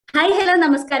Hi hello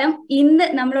നമസ്കാരം. ഇന്ന്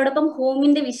നമ്മളോടൊപ്പം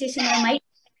ഹോമിന്റെ വിശേഷങ്ങളുമായി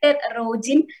director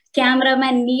Rojin,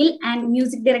 cameraman Neil and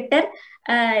music director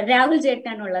Rahul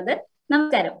ചേട്ടനാണുള്ളത്.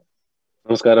 നമസ്കാരം.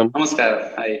 നമസ്കാരം. നമസ്കാരം.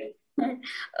 ഹായ്.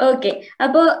 ഓക്കെ,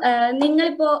 അപ്പോ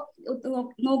നിങ്ങളിപ്പോ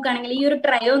നോക്കുകയാണെങ്കിൽ ഈ ഒരു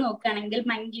ട്രയോ നോക്കുകയാണെങ്കിൽ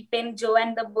മങ്കിപ്പൻ, ജോ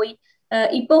ആൻഡ് ദ ബോയ്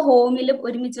ഇപ്പോ ഹോമിലും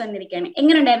ഒരുമിച്ച് വന്നിരിക്കുകയാണ്.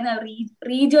 എങ്ങനെ ഉണ്ടായിരുന്നു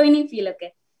റീജോയിനിങ് ഫീൽ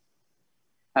ഒക്കെ?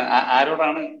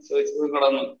 ആരോടാണ്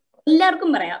ചോദിച്ചത്?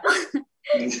 എല്ലാവർക്കും പറയാം.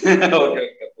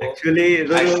 ആക്ച്വലി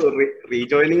ഇതൊരു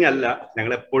റീജോയിനിങ് അല്ല,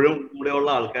 ഞങ്ങൾ എപ്പോഴും കൂടെയുള്ള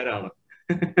ആൾക്കാരാണ്.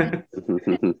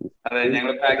 അതെ,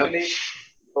 ഞങ്ങൾക്ക് ആക്ച്വലി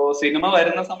ഇപ്പോ സിനിമ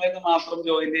വരുന്ന സമയത്ത് മാത്രം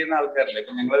ജോയിൻ ചെയ്യുന്ന ആൾക്കാരല്ലേ.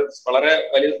 ഇപ്പൊ ഞങ്ങൾ വളരെ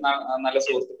വലിയ നല്ല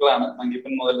സുഹൃത്തുക്കളാണ്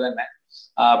മങ്കിപ്പൻ മുതൽ തന്നെ.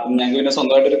 ഞങ്ങൾക്ക് പിന്നെ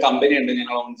സ്വന്തമായിട്ട് ഒരു കമ്പനി ഉണ്ട്,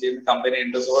 ഞങ്ങൾ ഓൺ ചെയ്യുന്ന കമ്പനി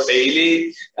ഉണ്ട്. സോ ഡെയിലി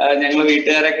ഞങ്ങൾ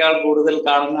വീട്ടുകാരെക്കാൾ കൂടുതൽ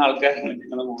കാണുന്ന ആൾക്കാരാണ്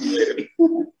ഞങ്ങൾ 3 പേരും.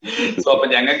 സോ അപ്പൊ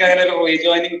ഞങ്ങൾക്ക് അങ്ങനെ ഒരു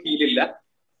റീജോയിനിങ് ഫീൽ ഇല്ല.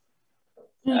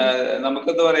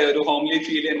 നമുക്കെന്താ പറയാ, ഒരു ഹോംലി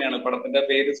ഫീൽ തന്നെയാണ്. പടത്തിന്റെ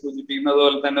പേര് സൂചിപ്പിക്കുന്നത്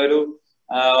പോലെ തന്നെ ഒരു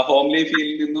ഹോംലി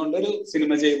ഫീലിൽ നിന്നുകൊണ്ട് ഒരു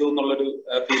സിനിമ ചെയ്തു എന്നുള്ളൊരു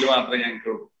ഫീൽ മാത്രമേ ഞങ്ങൾക്ക്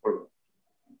ഉള്ളൂ.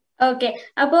 ഓക്കെ,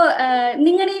 അപ്പോ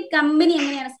നിങ്ങളുടെ ഈ കമ്പനി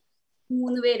എങ്ങനെയാണ്?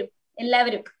 3 പേരും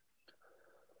എല്ലാവരും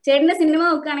ചേട്ടന്റെ സിനിമ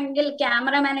നോക്കുകയാണെങ്കിൽ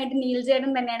ക്യാമറമാനായിട്ട് നീൽ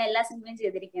ചേട്ടൻ തന്നെയാണ് എല്ലാ സിനിമയും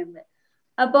ചെയ്തിരിക്കുന്നത്.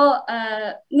 അപ്പോ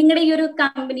നിങ്ങളുടെ ഈ ഒരു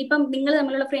കമ്പനി, ഇപ്പം നിങ്ങൾ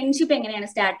തമ്മിലുള്ള ഫ്രണ്ട്ഷിപ്പ് എങ്ങനെയാണ്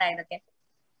സ്റ്റാർട്ട് ആയതൊക്കെ?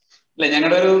 അല്ല,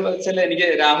 ഞങ്ങളുടെ ഒരു എനിക്ക്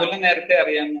രാഹുലിനെ നേരത്തെ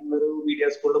അറിയാം. ഞങ്ങളൊരു മീഡിയ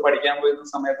സ്കൂളിൽ പഠിക്കാൻ പോയിരുന്ന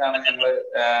സമയത്താണ് ഞങ്ങള്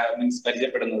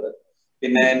പരിചയപ്പെടുന്നത്.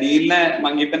 പിന്നെ നീലിനെ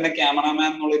മങ്കിപ്പന്റെ ക്യാമറാമാൻ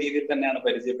എന്നുള്ള രീതിയിൽ തന്നെയാണ്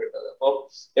പരിചയപ്പെട്ടത്. അപ്പൊ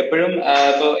എപ്പോഴും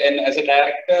ഇപ്പൊ ആസ് എ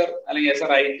ഡയറക്ടർ അല്ലെങ്കിൽ ആസ് എ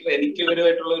റൈറ്റർ എനിക്ക്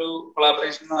ഇവരുമായിട്ടുള്ള ഒരു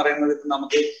കൊളാബറേഷൻ എന്ന് പറയുന്നത്,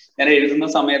 നമുക്ക് ഞാൻ എഴുതുന്ന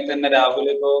സമയത്ത് തന്നെ രാഹുൽ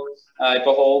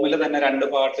ഇപ്പൊ ഹോമിൽ തന്നെ 2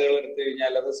 പാട്ടുകൾ എടുത്തു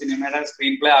കഴിഞ്ഞാൽ അത് സിനിമയുടെ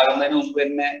സ്ക്രീൻ പ്ലേ ആകുന്നതിന് മുമ്പ്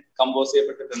തന്നെ കമ്പോസ്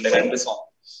ചെയ്യപ്പെട്ടിട്ടുണ്ട് 2 സോങ്.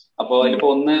 അപ്പൊ അതിലിപ്പോ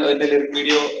ഒന്ന് എന്റെ ലിറിക്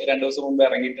വീഡിയോ 2 ദിവസം മുമ്പ്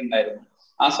ഇറങ്ങിയിട്ടുണ്ടായിരുന്നു.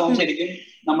 ആ സോങ് ശരിക്കും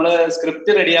നമ്മള്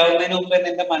സ്ക്രിപ്റ്റ് റെഡി ആവുന്നതിന് മുമ്പ് തന്നെ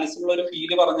എന്റെ മനസ്സിലുള്ള ഒരു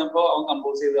ഫീല് പറഞ്ഞപ്പോ അവൻ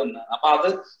കമ്പോസ് ചെയ്ത് തന്നെ. അപ്പൊ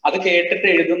അത് കേട്ടിട്ട്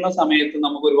എഴുതുന്ന സമയത്ത്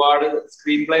നമുക്ക് ഒരുപാട്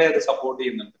സ്ക്രീൻ പ്ലേ അത് സപ്പോർട്ട്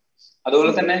ചെയ്യുന്നുണ്ട്.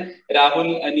 അതുപോലെ തന്നെ രാഹുൽ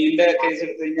നീലിന്റെ കേസ്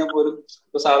എടുത്തു കഴിഞ്ഞാൽ പോലും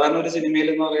ഇപ്പൊ സാധാരണ ഒരു സിനിമയിൽ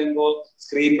എന്ന് പറയുമ്പോൾ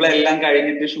സ്ക്രീൻ പ്ലേ എല്ലാം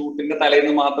കഴിഞ്ഞിട്ട് ഷൂട്ടിന്റെ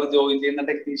തലേന്ന് മാത്രം ജോയിൻ ചെയ്യുന്ന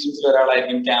ടെക്നീഷ്യൻസിൽ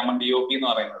ഒരാളായിരിക്കും ക്യാമറ DOP എന്ന്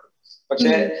പറയുന്നത്.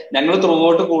 പക്ഷെ ഞങ്ങൾ ത്രൂ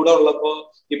ഔട്ട് കൂടെ ഉള്ളപ്പോ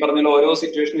ഈ പറഞ്ഞ ഓരോ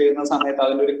സിറ്റുവേഷൻ വരുന്ന സമയത്ത്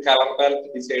അതിന്റെ ഒരു കളർ പാലറ്റ്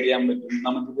ഡിസൈഡ് ചെയ്യാൻ പറ്റും.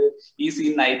 നമുക്കിത് ഈ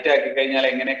സീൻ നൈറ്റ് ആക്കി കഴിഞ്ഞാൽ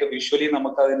എങ്ങനെയൊക്കെ വിഷ്വലി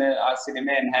നമുക്ക് അതിന് ആ സിനിമ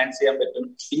എൻഹാൻസ് ചെയ്യാൻ പറ്റും.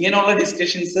 ഇങ്ങനെയുള്ള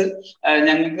ഡിസ്കഷൻസ്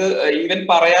ഞങ്ങൾക്ക് ഈവൻ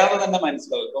പറയാതെ തന്നെ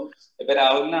മനസ്സിലാവും. ഇപ്പൊ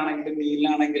രാഹുലിനാണെങ്കിലും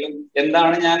നീലിനാണെങ്കിലും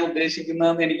എന്താണ് ഞാൻ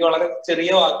ഉദ്ദേശിക്കുന്നതെന്ന് എനിക്ക് വളരെ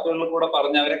ചെറിയ വാക്കുകളിൽ കൂടെ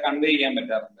പറഞ്ഞ് അവരെ കൺവേ ചെയ്യാൻ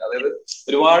പറ്റാറുണ്ട്. അതായത്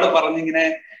ഒരുപാട് പറഞ്ഞിങ്ങനെ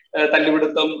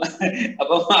തല്ലുപിടുത്തം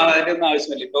അപ്പൊ അതിന്റെ ഒന്നും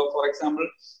ആവശ്യമില്ല. ഇപ്പൊ ഫോർ എക്സാമ്പിൾ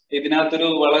ഇതിനകത്തൊരു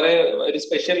വളരെ ഒരു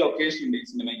സ്പെഷ്യൽ ലൊക്കേഷൻ ഉണ്ട് ഈ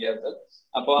സിനിമയ്ക്കകത്ത്.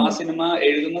 അപ്പൊ ആ സിനിമ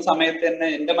എഴുതുന്ന സമയത്ത് തന്നെ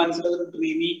എന്റെ മനസ്സിലൊരു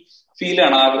ഡ്രീമി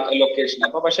ഫീലാണ് ആ ലൊക്കേഷൻ.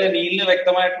 അപ്പൊ പക്ഷെ നീലിന്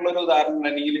വ്യക്തമായിട്ടുള്ള ഒരു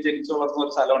ഉദാഹരണമാണ്, നീല് ജനിച്ചു വളർന്ന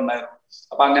ഒരു സ്ഥലം ഉണ്ടായിരുന്നു.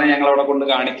 അപ്പൊ അങ്ങനെ ഞങ്ങൾ അവിടെ കൊണ്ട്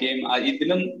കാണിക്കുകയും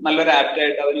ഇതിലും നല്ലൊരു ആപ്റ്റ്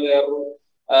ആയിട്ട് അതിന് വേറൊരു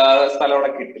സ്ഥലം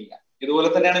അവിടെ കിട്ടില്ല. ഇതുപോലെ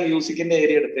തന്നെയാണ് മ്യൂസിക്കിന്റെ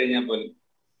ഏരിയ എടുത്തു കഴിഞ്ഞാൽ പോലും.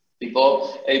 ഇപ്പോ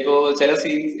ചില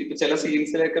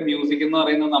സീൻസിലൊക്കെ മ്യൂസിക് എന്ന്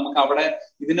പറയുന്നത് നമുക്ക് അവിടെ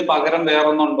ഇതിന് പകരം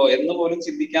വേറൊന്നുണ്ടോ എന്ന് പോലും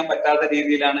ചിന്തിക്കാൻ പറ്റാത്ത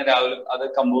രീതിയിലാണ് രാഹുൽ അത്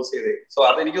കമ്പോസ് ചെയ്തത്. സോ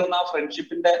അതെനിക്ക് തോന്നുന്നു ആ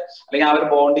ഫ്രണ്ട്ഷിപ്പിന്റെ അല്ലെങ്കിൽ ആ ഒരു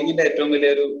ബോണ്ടിങ്ങിന്റെ ഏറ്റവും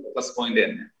വലിയൊരു പ്ലസ് പോയിന്റ്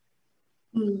തന്നെ.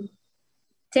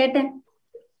 ചേട്ടൻ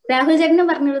രാഹുൽ ചേട്ടനെ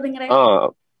പറഞ്ഞത്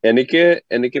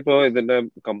എനിക്കിപ്പോ ഇതിന്റെ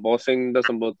കമ്പോസിങ്ങിന്റെ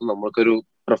സംഭവത്തിൽ നമ്മൾക്കൊരു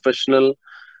പ്രൊഫഷണൽ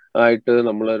ആയിട്ട്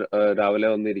നമ്മള് രാവിലെ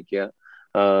വന്നിരിക്കുക,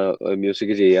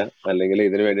 മ്യൂസിക് ചെയ്യുക, അല്ലെങ്കിൽ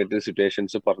ഇതിന് വേണ്ടിയിട്ട്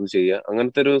സിറ്റുവേഷൻസ് പറഞ്ഞ് ചെയ്യുക,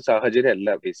 അങ്ങനത്തെ ഒരു സാഹചര്യം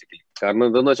അല്ല ബേസിക്കലി. കാരണം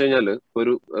എന്താന്ന് വെച്ച് കഴിഞ്ഞാല്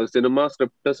ഒരു സിനിമ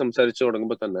സ്ക്രിപ്റ്റ് സംസാരിച്ചു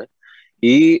തുടങ്ങുമ്പോൾ തന്നെ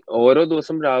ഈ ഓരോ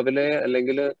ദിവസം രാവിലെ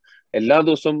അല്ലെങ്കിൽ എല്ലാ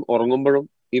ദിവസവും ഉറങ്ങുമ്പോഴും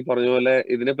ഈ പറഞ്ഞ പോലെ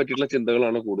ഇതിനെ പറ്റിയിട്ടുള്ള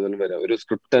ചിന്തകളാണ് കൂടുതലും വരിക. ഒരു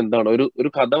സ്ക്രിപ്റ്റ് എന്താണ്,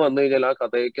 ഒരു കഥ വന്നു കഴിഞ്ഞാൽ ആ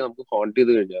കഥയ്ക്ക് നമുക്ക് ഹോണ്ട്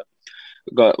ചെയ്ത് കഴിഞ്ഞാൽ,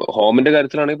 ഹോമിന്റെ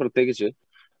കാര്യത്തിലാണെങ്കിൽ പ്രത്യേകിച്ച്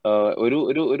ഒരു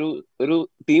ഒരു ഒരു ഒരു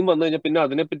ടീം വന്നു കഴിഞ്ഞാൽ പിന്നെ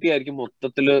അതിനെപ്പറ്റി ആയിരിക്കും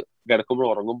മൊത്തത്തില് കിടക്കുമ്പോഴും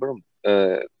ഉറങ്ങുമ്പോഴും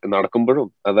നടക്കുമ്പോഴും.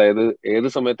 അതായത് ഏത്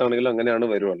സമയത്താണെങ്കിലും അങ്ങനെയാണ്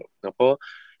വരുമല്ലോ. അപ്പോ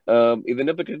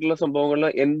ഇതിനെ പറ്റിയിട്ടുള്ള സംഭവങ്ങളിൽ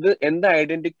എന്ത്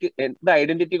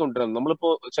ഐഡന്റിറ്റി കൊണ്ടുവരണം.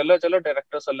 നമ്മളിപ്പോ ചില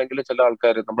ഡയറക്ടേഴ്സ് അല്ലെങ്കിൽ ചില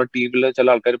ആൾക്കാർ നമ്മുടെ ടീമില് ചില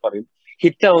ആൾക്കാർ പറയും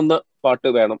ഹിറ്റ് ആവുന്ന പാട്ട്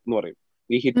വേണം എന്ന് പറയും.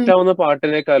 ഈ ഹിറ്റ് ആവുന്ന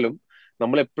പാട്ടിനേക്കാളും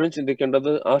നമ്മൾ എപ്പോഴും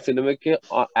ചിന്തിക്കേണ്ടത് ആ സിനിമയ്ക്ക്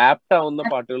ആപ്റ്റ് ആവുന്ന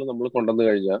പാട്ടുകൾ നമ്മൾ കൊണ്ടുവന്നു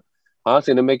കഴിഞ്ഞാൽ ആ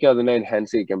സിനിമയ്ക്ക് അതിനെ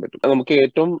എൻഹാൻസ് ചെയ്യിക്കാൻ പറ്റും. നമുക്ക്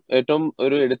ഏറ്റവും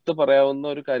ഒരു എടുത്തു പറയാവുന്ന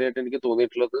ഒരു കാര്യമായിട്ട് എനിക്ക്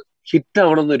തോന്നിയിട്ടുള്ളത്, ഹിറ്റ്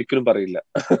ആവണമെന്ന് ഒരിക്കലും പറയില്ല.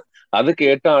 അത്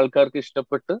കേട്ട ആൾക്കാർക്ക്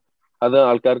ഇഷ്ടപ്പെട്ട് അത്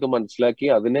ആൾക്കാർക്ക് മനസ്സിലാക്കി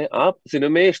അതിനെ ആ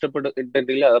സിനിമയെ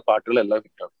ഇഷ്ടപ്പെട്ടിട്ടുണ്ടെങ്കിൽ ആ പാട്ടുകളെല്ലാം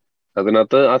ഹിറ്റാണ്.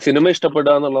 അതിനകത്ത് ആ സിനിമ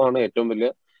ഇഷ്ടപ്പെടുക എന്നുള്ളതാണ് ഏറ്റവും വലിയ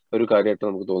ഒരു കാര്യമായിട്ട്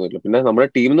നമുക്ക് തോന്നിയിട്ടുള്ളത്. പിന്നെ നമ്മുടെ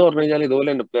ടീം എന്ന് പറഞ്ഞു കഴിഞ്ഞാൽ ഇതുപോലെ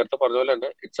തന്നെ നേരത്തെ പറഞ്ഞ പോലെ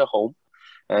തന്നെ ഇറ്റ്സ് എ ഹോം.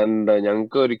 ആൻഡ്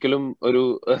ഞങ്ങൾക്ക് ഒരിക്കലും ഒരു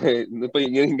ഇപ്പൊ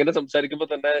ഇങ്ങനെ സംസാരിക്കുമ്പോ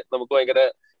തന്നെ നമുക്ക് ഭയങ്കര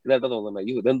ഇതായിട്ട് തോന്നണം,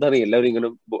 അയ്യോ ഇതെന്താണ് എല്ലാവരും ഇങ്ങനെ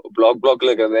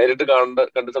ബ്ലോക്കിലൊക്കെ നേരിട്ട്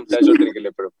കണ്ട്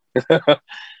സംസാരിച്ചോണ്ടിരിക്കില്ല എപ്പോഴും.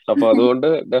 അപ്പൊ അതുകൊണ്ട്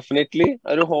ഡെഫിനറ്റ്ലി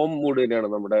ഒരു ഹോം മൂഡ് തന്നെയാണ്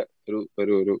നമ്മുടെ ഒരു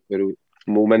ഒരു ഒരു ഒരു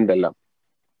മൂവ്മെന്റ് എല്ലാം.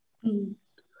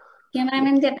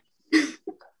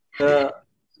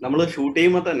 നമ്മൾ ഷൂട്ട്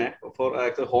ചെയ്യുമ്പോൾ തന്നെ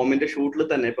ഹോമിന്റെ ഷൂട്ടിൽ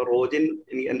തന്നെ ഇപ്പൊ റോജിൻ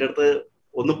എന്റെ അടുത്ത്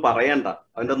ഒന്നും പറയണ്ട,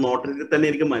 അവന്റെ നോട്ടത്തിൽ തന്നെ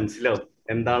എനിക്ക് മനസ്സിലാവും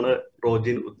എന്താണ്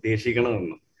റോജിൻ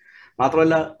ഉദ്ദേശിക്കണമെന്ന്.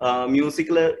 മാത്രമല്ല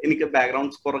മ്യൂസിക്കില് എനിക്ക്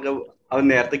ബാക്ക്ഗ്രൗണ്ട് സ്കോറൊക്കെ അവൻ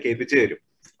നേരത്തെ കേൾപ്പിച്ചു തരും.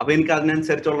 അപ്പൊ എനിക്ക്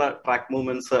അതിനനുസരിച്ചുള്ള ട്രാക്ക്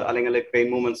മൂവ്മെന്റ്സ് അല്ലെങ്കിൽ പെയിൻ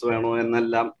മൂവ്മെന്റ്സ് വേണോ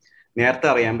എന്നെല്ലാം നേരത്തെ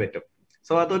അറിയാൻ പറ്റും.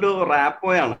 സോ അതൊരു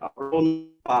റാപ്പോയാണ്, അപ്പോഴൊന്നും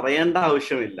പറയേണ്ട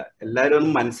ആവശ്യമില്ല, എല്ലാവരും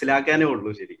ഒന്ന് മനസ്സിലാക്കാനേ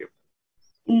ഉള്ളൂ ശരിക്കും.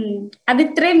 അത്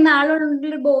ഇത്രയും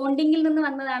നാളുള്ള ബോണ്ടിങ്ങിൽ നിന്ന്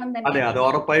വന്നതാണെന്ന്. അതെ, അത്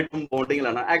ഉറപ്പായിട്ടും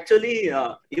ബോണ്ടിങ്ങിലാണ്. ആക്ച്വലി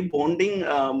ഈ ബോണ്ടിങ്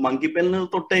മങ്കിപ്പെനിന്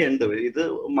തൊട്ടേ ഉണ്ട്. ഇത്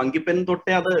മങ്കിപ്പെൻ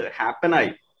തൊട്ടേ അത് ഹാപ്പൻ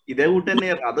ആയി. ഇതേ കൂട്ട് തന്നെ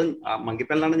അത്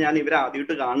മങ്കിപ്പെനിലാണ് ഞാൻ ഇവരെ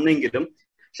ആദ്യമായിട്ട് കാണുന്നെങ്കിലും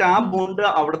പക്ഷെ ആ ബോണ്ട്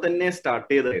അവിടെ തന്നെ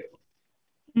സ്റ്റാർട്ട് ചെയ്തായിരുന്നു.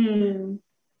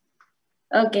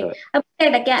 ഓക്കെ. അപ്പൊ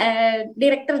ചേട്ടാ,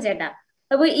 ഡയറക്ടർ ചേട്ടാ,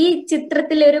 അപ്പൊ ഈ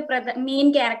ചിത്രത്തിലെ ഒരു മെയിൻ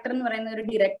ക്യാരക്ടർ എന്ന് പറയുന്ന ഒരു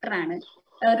ഡയറക്ടറാണ്.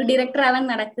 ഒരു ഡയറക്ടർ ആവാൻ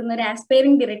നടക്കുന്ന ഒരു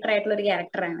ആസ്പയറിംഗ് ഡയറക്ടർ ആയിട്ടുള്ള ഒരു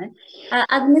ക്യാരക്ടറാണ്.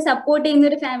 അതിനെ സപ്പോർട്ട് ചെയ്യുന്ന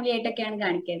ഒരു ഫാമിലി ആയിട്ടൊക്കെയാണ്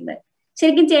കാണിക്കുന്നത്.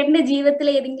 ശരിക്കും ചേട്ടന്റെ ജീവിതത്തിൽ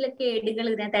ഏതെങ്കിലുമൊക്കെ ഏടുകൾ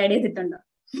ഇതിനകത്ത് ആഡ് ചെയ്തിട്ടുണ്ടോ?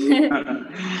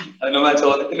 അതിനുള്ള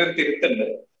ചോദ്യത്തിലൊരു തിരുത്തുണ്ട്.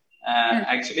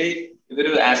 ആക്ച്വലി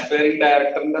ഇതൊരു ആസ്പയറിംഗ്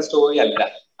ഡയറക്ടറിന്റെ സ്റ്റോറി അല്ല.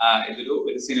 ഇതൊരു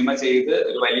സിനിമ ചെയ്ത്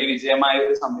ഒരു വലിയ വിജയമായ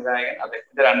ഒരു സംവിധായകൻ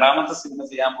അദ്ദേഹത്തിന്റെ രണ്ടാമത്തെ സിനിമ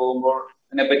ചെയ്യാൻ പോകുമ്പോൾ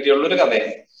അതിനെ പറ്റിയുള്ള ഒരു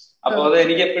കഥയാണ്. അപ്പൊ അത്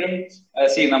എനിക്ക് എപ്പോഴും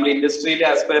നമ്മൾ ഇൻഡസ്ട്രിയിലെ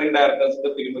ആസ്പയറിംഗ്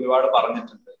ഡയറക്ടേഴ്സിന്റെ ഫിലിം ഒരുപാട്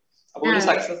പറഞ്ഞിട്ടുണ്ട്. അപ്പൊ ഒരു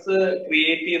സക്സസ്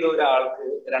ക്രിയേറ്റ് ചെയ്ത ഒരാൾക്ക്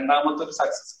രണ്ടാമത്തെ ഒരു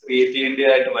സക്സസ് ക്രിയേറ്റ്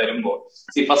ചെയ്യേണ്ടതായിട്ട് വരുമ്പോൾ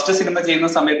ഫസ്റ്റ് സിനിമ ചെയ്യുന്ന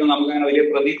സമയത്ത് നമുക്ക് അങ്ങനെ വലിയ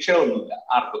പ്രതീക്ഷകളൊന്നുമില്ല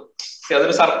ആർക്കും.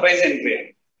 അതൊരു സർപ്രൈസ് എൻട്രിയാണ്.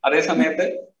 അതേ സമയത്ത്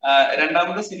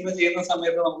രണ്ടാമത്തെ സിനിമ ചെയ്യുന്ന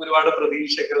സമയത്ത് നമുക്ക് ഒരുപാട്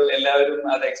പ്രതീക്ഷകൾ, എല്ലാവരും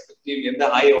അത് എക്സ്പെക്ട് ചെയ്യും, എന്ത്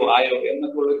ആയോ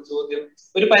എന്നൊക്കെ ഉള്ളൊരു ചോദ്യം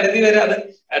ഒരു പരിധി വരെ അത്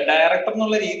ഡയറക്ടർ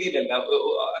എന്നുള്ള രീതിയിലല്ല,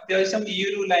 അത്യാവശ്യം ഈ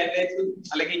ഒരു ലൈൻ ലൈഫ്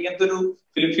അല്ലെങ്കിൽ ഇങ്ങനത്തെ ഒരു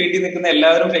ഫിലിം ഫീൽഡിൽ നിൽക്കുന്ന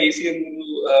എല്ലാവരും ഫേസ് ചെയ്യുന്ന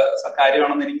ഒരു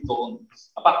കാര്യമാണെന്ന് എനിക്ക് തോന്നുന്നു.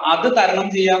 അപ്പൊ അത് തരണം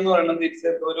ചെയ്യാന്ന് പറയുന്നത്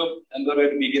ഒരു എന്താ പറയുക,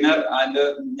 ഒരു ബിഗിനർ ആൻഡ്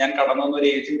ഞാൻ കടന്നു വന്ന ഒരു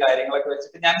ഏജും കാര്യങ്ങളൊക്കെ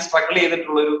വെച്ചിട്ട് ഞാൻ സ്ട്രഗിൾ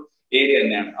ചെയ്തിട്ടുള്ളൊരു ഏരിയ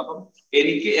തന്നെയാണ്. അപ്പം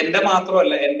എനിക്ക് എന്റെ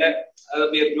മാത്രമല്ല, എന്റെ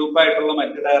ഗ്രൂപ്പായിട്ടുള്ള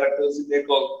മറ്റു ഡയറക്ടേഴ്സിന്റെ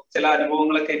ചില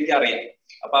അനുഭവങ്ങളൊക്കെ എനിക്ക് അറിയാം.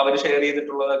 അപ്പൊ അവര് ഷെയർ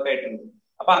ചെയ്തിട്ടുള്ളതൊക്കെ ആയിട്ടുണ്ട്.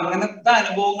 അപ്പൊ അങ്ങനത്തെ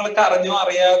അനുഭവങ്ങളൊക്കെ അറിഞ്ഞോ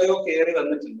അറിയാതെയോ കയറി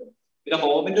വന്നിട്ടുണ്ട്. പിന്നെ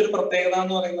ഹോമിന്റെ ഒരു പ്രത്യേകത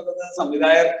എന്ന് പറയുന്നത്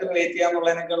സംവിധായകർക്ക് റിലേറ്റ്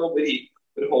ചെയ്യാന്നുള്ളതിനേക്കാൾ ഉപരി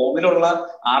ഒരു ഹോമിലുള്ള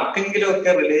ആർക്കെങ്കിലും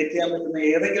ഒക്കെ റിലേറ്റ് ചെയ്യാൻ പറ്റുന്ന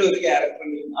ഏതെങ്കിലും ഒരു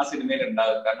ക്യാരക്ടറെങ്കിലും ആ സിനിമയിൽ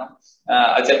ഉണ്ടാകും. കാരണം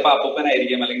ചിലപ്പോൾ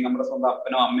അപ്പൂപ്പനായിരിക്കാം, അല്ലെങ്കിൽ നമ്മുടെ സ്വന്തം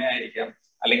അപ്പനോ അമ്മയോ ആയിരിക്കാം,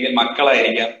 അല്ലെങ്കിൽ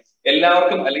മക്കളായിരിക്കാം,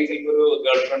 എല്ലാവർക്കും, അല്ലെങ്കിൽ ചിലപ്പോൾ ഒരു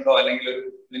ഗേൾ ഫ്രണ്ടോ അല്ലെങ്കിൽ ഒരു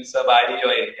മീൻസ് ഭാര്യയോ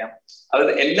ആയിരിക്കാം. അത്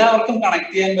എല്ലാവർക്കും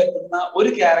കണക്ട് ചെയ്യാൻ പറ്റുന്ന ഒരു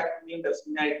ക്യാരക്ടറിനും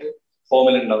ഡെഫിനറ്റ് ആയിട്ട്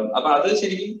ഹോമിൽ ഉണ്ടാവും. അപ്പൊ അത്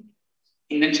ശരിക്കും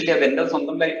ഇൻറ്റൻഷ്യലി അത് എന്റെ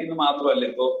സ്വന്തം ലൈഫിൽ നിന്ന് മാത്രമല്ല,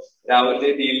 ഇപ്പോ രാവിലെ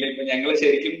ഡീലിൽ ഇപ്പൊ ഞങ്ങള്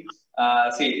ശരിക്കും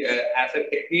ആസ് എ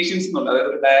ടെക്നീഷ്യൻസ് എന്നുള്ള, അതായത്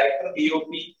ഒരു ഡയറക്ടർ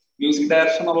DOP മ്യൂസിക്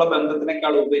ഡയറക്ഷൻ എന്നുള്ള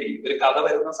ബന്ധത്തിനേക്കാൾ ഉപരി ഒരു കഥ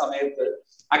വരുന്ന സമയത്ത്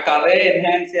ആ കഥയെ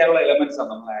എൻഹാൻസ് ചെയ്യാനുള്ള എലമെന്റ്സ് ആണ്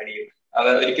നമ്മൾ ആഡ് ചെയ്യുന്നത്. അത്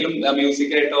ഒരിക്കലും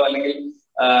മ്യൂസിക് ആയിട്ടോ അല്ലെങ്കിൽ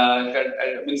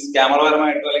മീൻസ്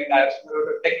ക്യാമറപരമായിട്ടോ അല്ലെങ്കിൽ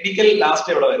ഡയറക്ഷനോട്ടോ ടെക്നിക്കൽ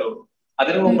ലാസ്റ്റ് എവിടെ വരുള്ളൂ.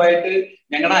 അതിനു മുമ്പായിട്ട്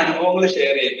ഞങ്ങളുടെ അനുഭവങ്ങൾ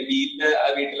ഷെയർ ചെയ്യും.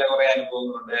 വീട്ടിലെ കുറെ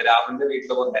അനുഭവങ്ങളുണ്ട്, രാഹുലിന്റെ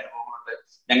വീട്ടിലെ കുറെ അനുഭവങ്ങളുണ്ട്,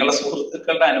 ഞങ്ങളുടെ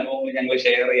സുഹൃത്തുക്കളുടെ അനുഭവങ്ങൾ ഞങ്ങൾ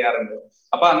ഷെയർ ചെയ്യാറുണ്ട്.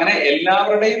 അപ്പൊ അങ്ങനെ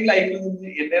എല്ലാവരുടെയും ലൈഫിൽ നിന്ന്,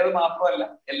 എന്റേത് മാത്രമല്ല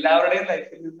എല്ലാവരുടെയും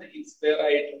ലൈഫിൽ നിന്ന് ഇൻസ്പയർ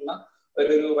ആയിട്ടുള്ള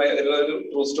ഒരു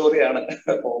ട്രൂ സ്റ്റോറിയാണ്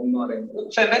ഹോം എന്ന് പറയുന്നത്.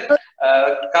 പക്ഷെ എന്റെ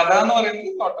കഥ എന്ന്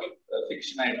പറയുന്നത് ടോട്ടൽ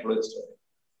ഫിക്ഷൻ ആയിട്ടുള്ള ഒരു സ്റ്റോറി.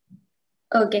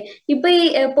 ഓക്കെ. ഇപ്പൊ ഈ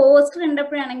പോസ്റ്റർ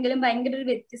കണ്ടപ്പോഴാണെങ്കിലും ഭയങ്കര ഒരു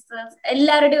വ്യത്യസ്ത,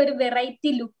 എല്ലാവരുടെയും ഒരു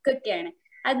വെറൈറ്റി ലുക്ക് ഒക്കെയാണ്.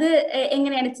 അത്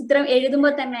എങ്ങനെയാണ് ചിത്രം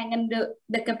എഴുതുമ്പോൾ തന്നെ അങ്ങനെ ഒരു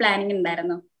ഇതൊക്കെ പ്ലാനിങ്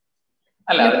ഉണ്ടായിരുന്നോ?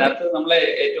 അല്ല, അതിനകത്ത് നമ്മളെ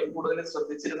ഏറ്റവും കൂടുതൽ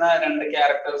ശ്രദ്ധിച്ചിരുന്ന രണ്ട്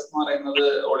ക്യാരക്ടേഴ്സ് എന്ന് പറയുന്നത്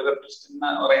ഒളിവർ ട്വിസ്റ്റ് എന്ന്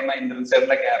പറയുന്ന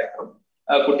ഇന്ദ്രൻസിന്റെ ക്യാരക്ടറും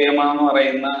കുട്ടിയമ്മ എന്ന്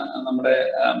പറയുന്ന നമ്മുടെ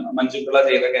മഞ്ജു പിള്ള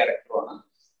ചെയ്ത ക്യാരക്ടറുമാണ്.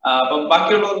 അപ്പം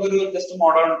ബാക്കിയുള്ളവർക്കൊരു ജസ്റ്റ്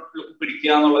മോഡേൺ ലുക്ക്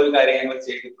പിടിക്കുക എന്നുള്ള ഒരു കാര്യം ഞങ്ങൾ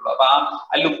ചെയ്തിട്ടുള്ളൂ. അപ്പൊ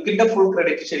ആ ലുക്കിന്റെ ഫുൾ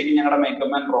ക്രെഡിറ്റ് ശരിക്കും ഞങ്ങളുടെ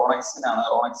മേക്കപ്പ് മാൻ റോണക്സിനാണ്,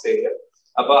 റോണക്സ് ഏരിയ.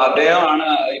 അപ്പൊ അദ്ദേഹമാണ്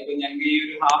ഇപ്പൊ ഞങ്ങൾക്ക് ഈ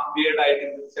ഒരു ഹാഫ് ബിയർഡ് ആയിട്ട്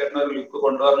ചേർന്ന ഒരു ലുക്ക്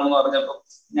കൊണ്ടുവരണം എന്ന് പറഞ്ഞപ്പോ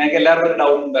ഞങ്ങൾക്ക് എല്ലാവർക്കും ഒരു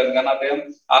ഡൗട്ട് ഉണ്ടായിരുന്നു. കാരണം അദ്ദേഹം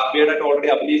ഹാഫ് ബിയർഡ് ആയിട്ട്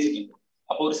ഓൾറെഡി അഭിനയിച്ചിട്ടുണ്ട്.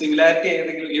 അപ്പൊ ഒരു സിമിലാരിറ്റി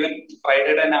ഏതെങ്കിലും, ഈവൻ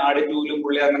ഫ്രൈഡേ തന്നെ ആഡ് ടൂലും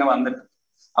പുള്ളി അങ്ങനെ വന്നിട്ടുണ്ട്.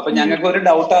 അപ്പൊ ഞങ്ങൾക്ക് ഒരു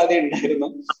ഡൗട്ട് ആദ്യം ഉണ്ടായിരുന്നു.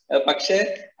 പക്ഷെ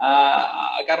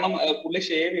കാരണം പുള്ളി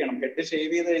ഷേവ് ചെയ്യണം, ഹെഡ്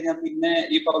ഷേവ് ചെയ്ത് കഴിഞ്ഞാൽ പിന്നെ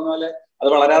ഈ പറഞ്ഞ പോലെ അത്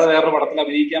വളരാതെ വേറൊരു പടത്തിൽ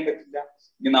അഭിനയിക്കാൻ പറ്റില്ല.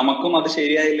 ഇനി നമുക്കും അത്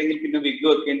ശരിയായില്ലെങ്കിൽ പിന്നെ വിഗ്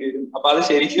വെക്കേണ്ടി വരും. അപ്പൊ അത്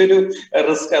ശരിക്കും ഒരു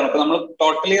റിസ്ക് ആണ്. അപ്പൊ നമ്മൾ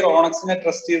ടോട്ടലി റോണക്സിനെ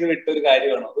ട്രസ്റ്റ് ചെയ്ത് വിട്ട ഒരു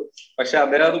കാര്യമാണ് അത്. പക്ഷെ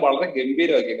അദ്ദേഹം അത് വളരെ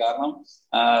ഗംഭീരമാക്കി. കാരണം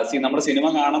നമ്മുടെ സിനിമ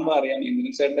കാണുമ്പോൾ അറിയാം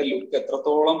ഇന്ദ്രൻസ് ചേട്ടന്റെ ലുക്ക്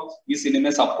എത്രത്തോളം ഈ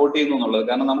സിനിമയെ സപ്പോർട്ട് ചെയ്യുന്നു എന്നുള്ളത്.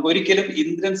 കാരണം നമുക്ക് ഒരിക്കലും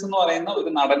ഇന്ദ്രൻസ് എന്ന് പറയുന്ന ഒരു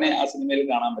നടനെ ആ സിനിമയിൽ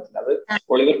കാണാൻ പറ്റില്ല. അത്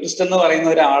ഒളിവർ ട്വിസ്റ്റ് എന്ന് പറയുന്ന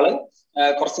ഒരാള്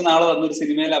കുറച്ച് നാൾ വന്നൊരു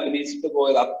സിനിമയിൽ അഭിനയിച്ചിട്ട്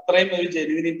പോയത് അത്രയും ഒരു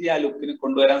ജെനുവിനിറ്റി ആ ലുക്കിന്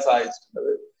കൊണ്ടുവരാൻ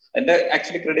സാധിച്ചിട്ടുണ്ട്. എന്റെ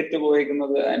ആക്ച്വലി ക്രെഡിറ്റ്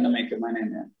പോയിരിക്കുന്നത് എന്റെ മേക്കർമാനെ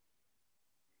തന്നെയാണ്.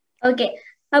 ഓക്കെ,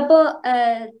 അപ്പോ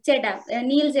ചേട്ടാ,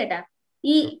 നീൽ ചേട്ടാ,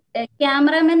 ഈ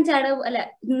ക്യാമറാമാൻ ചാടും അല്ല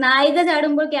നായിക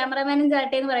ചാടുമ്പോൾ ക്യാമറാമാനും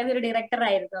ചാട്ടെ എന്ന് പറയുന്ന ഒരു ഡയറക്ടർ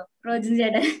ആയിരുന്നോ റോജിൻ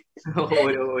ചേട്ടൻ?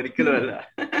 ഒരിക്കലും അല്ല.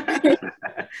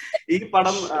 ഈ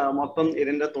പടം മൊത്തം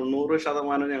ഇതിന്റെ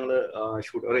 90% ഞങ്ങള്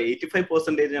ഷൂട്ട്, ഒരു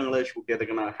 85% ഞങ്ങള് ഷൂട്ട്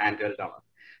ചെയ്തേക്കുന്ന ഹാൻഡ് ഹെൽഡ് ആണ്.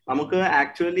 നമുക്ക്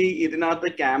ആക്ച്വലി ഇതിനകത്ത്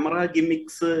ക്യാമറ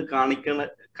ഗിമിക്സ്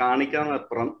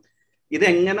കാണിക്കാനപ്പുറം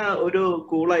ഇതെങ്ങനെ ഒരു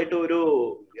കൂളായിട്ട് ഒരു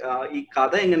ഈ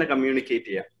കഥ എങ്ങനെ കമ്മ്യൂണിക്കേറ്റ്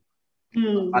ചെയ്യാം,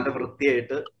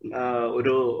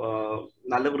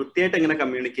 നല്ല വൃത്തിയായിട്ട് എങ്ങനെ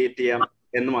കമ്മ്യൂണിക്കേറ്റ് ചെയ്യാം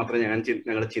എന്ന് മാത്രമേ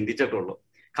ഞങ്ങൾ ചിന്തിച്ചിട്ടുള്ളൂ.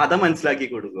 കഥ മനസ്സിലാക്കി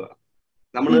കൊടുക്കുക,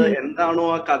 നമ്മൾ എന്താണോ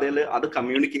ആ കഥയിൽ അത്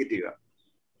കമ്മ്യൂണിക്കേറ്റ് ചെയ്യുക,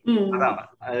 അതാണ്.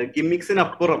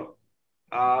 ഗിമ്മിക്സിനപ്പുറം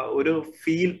ഒരു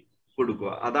ഫീൽ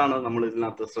കൊടുക്കുക, അതാണ് നമ്മൾ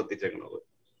ഇതിനകത്ത് ശ്രദ്ധിച്ചേക്കുന്നത്.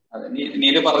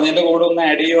 നീല് പറഞ്ഞതിന്റെ കൂടെ ഒന്ന്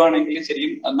ആഡ് ചെയ്യുവാണെങ്കിൽ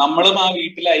ശരിക്കും നമ്മളും ആ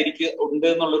വീട്ടിലായിരിക്കും ഉണ്ട്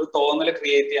എന്നുള്ളൊരു തോന്നല്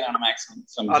ക്രിയേറ്റ് ചെയ്യാനാണ് മാക്സിമം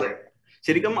ശ്രമിച്ചത്.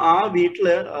 ശരിക്കും ആ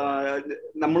വീട്ടില്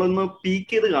നമ്മളൊന്ന് പീക്ക്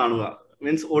ചെയ്ത് കാണുക,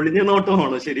 മീൻസ് ഒളിഞ്ഞു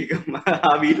നോട്ടമാണ് ശരിക്കും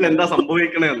ആ വീട്ടിൽ എന്താ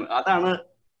സംഭവിക്കണേന്ന്. അതാണ്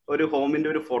ഒരു ഹോമിന്റെ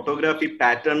ഒരു ഫോട്ടോഗ്രാഫി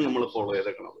പാറ്റേൺ നമ്മൾ ഫോളോ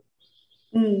ചെയ്തേക്കണത്.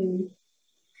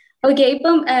 ഓക്കെ,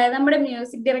 ഇപ്പം നമ്മുടെ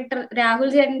മ്യൂസിക് ഡയറക്ടർ രാഹുൽ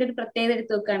ചേട്ടന്റെ ഒരു പ്രത്യേകത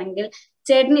എടുത്ത് നോക്കുകയാണെങ്കിൽ,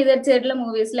 ചേട്ടൻ ചെയ്തിട്ടുള്ള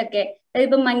മൂവീസിലൊക്കെ, അതായത്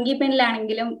ഇപ്പൊ മങ്കി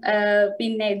പെനിലാണെങ്കിലും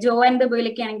പിന്നെ ജോ ആൻഡ് ദ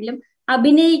ബോയിലൊക്കെ ആണെങ്കിലും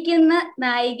അഭിനയിക്കുന്ന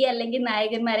നായിക അല്ലെങ്കിൽ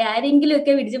നായകന്മാരെ ആരെങ്കിലും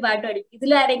ഒക്കെ പിടിച്ച് പാട്ട് പഠിപ്പിക്കും.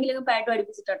 ഇതിൽ ആരെങ്കിലും പാട്ട്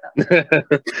പഠിപ്പിച്ചിട്ടുണ്ടോ?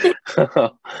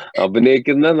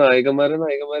 അഭിനയിക്കുന്ന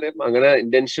നായകന്മാരെ അങ്ങനെ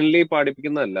ഇന്റൻഷനലി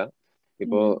പാടിപ്പിക്കുന്നതല്ല.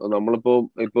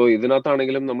 നമ്മളിപ്പോ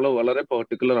ഇതിനകത്താണെങ്കിലും നമ്മൾ വളരെ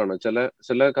പെർട്ടിക്കുലർ ആണ്.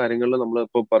 ചില കാര്യങ്ങളിൽ നമ്മൾ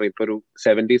ഇപ്പൊ പറയും, ഇപ്പൊ ഒരു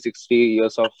 70-60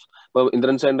 years ഓഫ് ഇപ്പൊ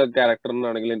ഇന്ദ്രൻസിന്റെ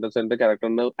ക്യാരക്ടറിനാണെങ്കിൽ ഇന്ദ്രൻസിന്റെ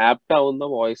ക്യാരക്ടറിന് ആപ്റ്റ് ആവുന്ന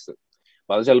വോയിസ്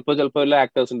അത് ചിലപ്പോ എല്ലാ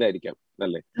ആക്ടേഴ്സിന്റെ ആയിരിക്കാം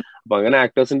അല്ലേ. അപ്പൊ അങ്ങനെ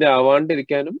ആക്ടേഴ്സിന്റെ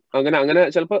ആവാണ്ടിരിക്കാനും അങ്ങനെ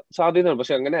ചിലപ്പോ സാധ്യതയാണ്.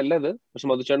 പക്ഷെ അങ്ങനെ അല്ല ഇത്. പക്ഷെ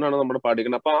മധുചേട്ടനാണ് നമ്മുടെ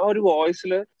പാടിക്കുന്നത്. അപ്പൊ ആ ഒരു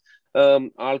വോയിസിൽ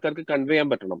ആൾക്കാർക്ക് കൺവേ ചെയ്യാൻ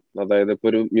പറ്റണം. അതായത് ഇപ്പൊ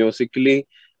ഒരു മ്യൂസിക്കലി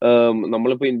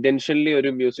നമ്മളിപ്പോ ഇന്റൻഷനലി ഒരു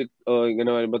മ്യൂസിക്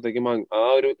ഇങ്ങനെ വരുമ്പോഴത്തേക്കും ആ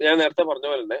ഒരു, ഞാൻ നേരത്തെ പറഞ്ഞ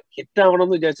പോലെ തന്നെ ഹിറ്റ് ആവണം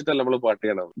എന്ന് വിചാരിച്ചിട്ടല്ല നമ്മൾ പാട്ട്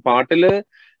ചെയ്യണം.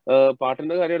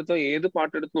 പാട്ടിന്റെ കാര്യം എടുത്താൽ ഏത്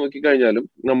പാട്ടെടുത്ത് നോക്കിക്കഴിഞ്ഞാലും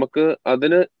നമുക്ക്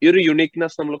അതിന് ഈ ഒരു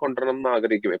യുണീക്നെസ് നമ്മൾ കൊണ്ടുവരണം എന്ന്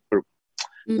ആഗ്രഹിക്കും എപ്പോഴും.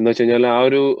 എന്ന് വെച്ച് കഴിഞ്ഞാൽ ആ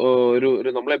ഒരു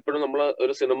നമ്മളെപ്പോഴും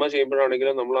ഒരു സിനിമ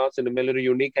ചെയ്യുമ്പോഴാണെങ്കിലും നമ്മൾ ആ സിനിമയിൽ ഒരു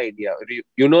യുണീക്ക് ഐഡിയ, ഒരു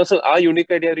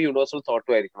യുണീക്ക് ഐഡിയ ഒരു യൂണിവേഴ്സൽ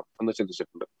തോട്ടും ആയിരിക്കണം എന്ന്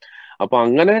ചിന്തിച്ചിട്ടുണ്ട്. അപ്പൊ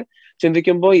അങ്ങനെ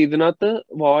ചിന്തിക്കുമ്പോൾ ഇതിനകത്ത്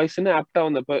വോയിസിന് ആപ്റ്റ്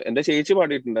ആവുന്ന, ഇപ്പൊ എന്റെ ചേച്ചി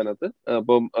പാടിയിട്ടുണ്ട് അതിനകത്ത്.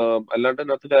 അപ്പം അല്ലാണ്ട്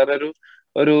അതിനകത്ത്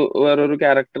വേറൊരു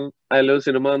ക്യാരക്ടർ അതിലൊരു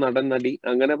സിനിമ നടൻ നടി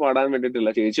അങ്ങനെ പാടാൻ വേണ്ടിയിട്ടില്ല.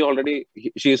 ചേച്ചി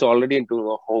she's already in to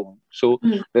home, so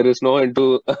there is no in to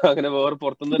അങ്ങനെ വേറെ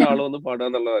പുറത്തുനിന്ന് ഒരാൾ വന്ന് പാടുക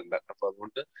എന്നുള്ളതല്ല. അപ്പൊ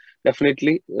അതുകൊണ്ട്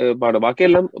ഡെഫിനറ്റ്ലി പാടും.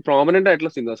 ബാക്കിയെല്ലാം പ്രോമിനന്റ്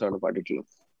ആയിട്ടുള്ള സിംഗേഴ്സ് ആണ് പാടിയിട്ടുള്ളത്.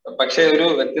 പക്ഷെ ഒരു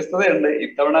വ്യത്യസ്തതയുണ്ട്,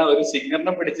 ഇത്തവണ ഒരു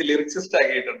സിംഗറിനെ പിടിച്ച് ലിറിക്സിസ്റ്റ്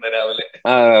ആക്കിയിട്ടുണ്ട് രാവിലെ.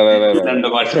 രണ്ട്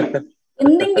പാട്ട്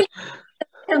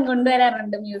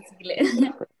കൊണ്ടുവരാറുണ്ട് മ്യൂസിക്കില്.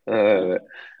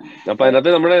 അപ്പൊ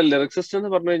അതിനകത്ത് നമ്മുടെ ലിറിക്സിസ്റ്റ് എന്ന്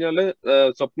പറഞ്ഞു കഴിഞ്ഞാല്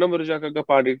സ്വപ്ന മുരുജാക്കൊക്കെ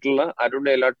പാടിയിട്ടുള്ള അരുൺ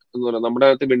ഏലാട്ട് എന്ന് പറയുന്നത് നമ്മുടെ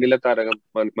അകത്ത് വെണ്ണിലെ താരകം,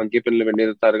 മങ്കിപ്പനിലെ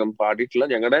വെണ്ണിലെ താരകം പാടിയിട്ടുള്ള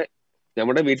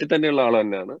നമ്മുടെ വീട്ടിൽ തന്നെയുള്ള ആൾ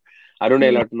തന്നെയാണ്. അരുൺ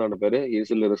ഏലാട്ട് എന്നാണ് പേര്.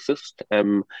 Is A lyricist.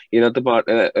 ഇതിനകത്ത്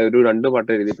ഒരു 2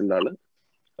 പാട്ട് എഴുതിയിട്ടുണ്ട് ആള്.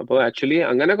 അപ്പൊ ആക്ച്വലി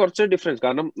അങ്ങനെ കുറച്ച് ഡിഫറൻസ്,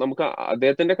 കാരണം നമുക്ക്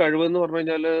അദ്ദേഹത്തിന്റെ കഴിവ് എന്ന് പറഞ്ഞു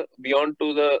കഴിഞ്ഞാല് ബിയോണ്ട് ടു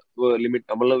ദ ലിമിറ്റ്,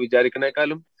 നമ്മൾ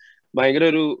വിചാരിക്കണേക്കാളും ഭയങ്കര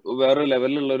വേറെ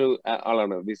ലെവലിലുള്ള ഒരു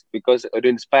ആളാണ്. ബിക്കോസ് ഒരു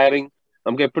ഇൻസ്പയറിങ്,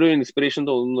 നമുക്ക് എപ്പോഴും ഇൻസ്പിറേഷൻ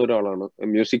തോന്നുന്ന ഒരാളാണ്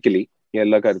മ്യൂസിക്കലി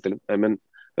എല്ലാ കാര്യത്തിലും. ഐ മീൻ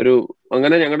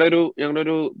അങ്ങനെ ഞങ്ങളുടെ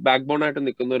ഒരു ബാക്ക് ബോൺ ആയിട്ട്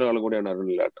നിൽക്കുന്ന ഒരാൾ കൂടിയാണ്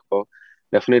അരുണിലാട്ട്. അപ്പൊ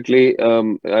ഡെഫിനറ്റ്ലി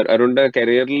അരുണിന്റെ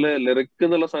കരിയറിൽ ലിറിക്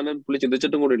എന്നുള്ള സാധനം പുള്ളി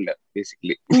ചിന്തിച്ചിട്ടും കൂടി ഇല്ല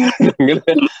ബേസിക്കലി.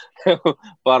 ഇങ്ങനെ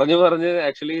പറഞ്ഞ്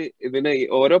ആക്ച്വലി ഇതിന്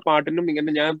ഓരോ പാട്ടിനും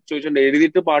ഇങ്ങനെ ഞാൻ ചോദിച്ചിട്ടുണ്ട്,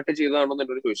 എഴുതിയിട്ട് പാട്ട് ചെയ്തതാണോ എന്ന്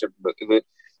എന്നോട് ചോദിച്ചിട്ടുണ്ട്. ഇത്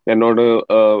എന്നോട്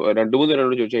 2-3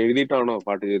 പേരോട് ചോദിച്ചു, എഴുതിയിട്ടാണോ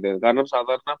പാട്ട് ചെയ്തത്? കാരണം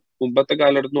സാധാരണ മുമ്പത്തെ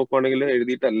കാലം എടുത്ത് നോക്കുവാണെങ്കിൽ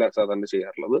എഴുതിയിട്ടല്ല സാധാരണ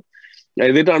ചെയ്യാറുള്ളത്,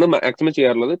 എഴുതിയിട്ടാണ് മാക്സിമം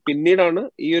ചെയ്യാറുള്ളത്. പിന്നീടാണ്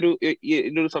ഈ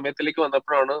ഒരു സമയത്തിലേക്ക്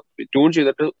വന്നപ്പോഴാണ് ട്യൂൺ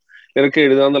ചെയ്തിട്ട് ലിറിക്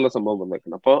എഴുതുക എന്നുള്ള സംഭവം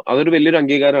വന്നേക്കുന്നത്. അപ്പൊ അതൊരു വലിയൊരു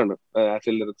അംഗീകാരമാണ് ആസ്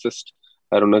എ ലിറിക്സിസ്റ്റ്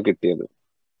അരുണ് കിട്ടിയത്.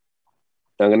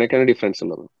 അങ്ങനെയൊക്കെയാണ് ഡിഫറൻസ്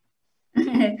ഉള്ളത്.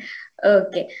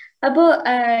 ഓക്കെ, അപ്പോ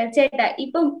ചേട്ടാ,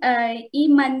 ഇപ്പം ഈ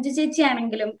മഞ്ജു ചേച്ചി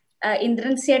ആണെങ്കിലും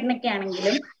ഇന്ദ്രൻസ് ചേട്ടനൊക്കെ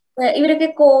ആണെങ്കിലും ഇവരൊക്കെ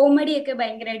കോമഡി ഒക്കെ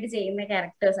ഭയങ്കരമായിട്ട് ചെയ്യുന്ന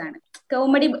ക്യാരക്ടേഴ്സ് ആണ്.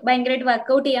 കോമഡി ഭയങ്കരമായിട്ട്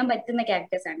വർക്ക്ഔട്ട് ചെയ്യാൻ പറ്റുന്ന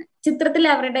ക്യാരക്ടേഴ്സ് ആണ്. ചിത്രത്തിൽ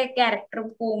അവരുടെ ക്യാരക്ടറും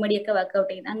കോമഡിയൊക്കെ വർക്ക്ഔട്ട്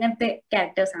ചെയ്യുന്ന അങ്ങനത്തെ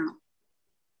ക്യാരക്ടേഴ്സ് ആണോ?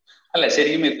 അല്ല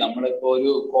ശരിക്കും നമ്മളിപ്പോ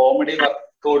ഒരു കോമഡി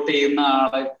വർക്ക്ഔട്ട് ചെയ്യുന്ന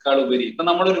ആളെക്കാൾ ഉപരി ഇപ്പൊ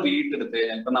നമ്മളൊരു വീടെടുത്തു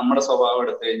കഴിഞ്ഞാൽ, ഇപ്പൊ നമ്മുടെ സ്വഭാവം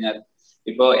എടുത്തു കഴിഞ്ഞാൽ,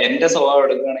 ഇപ്പൊ എന്റെ സ്വഭാവം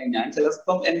എടുക്കുകയാണെങ്കിൽ ഞാൻ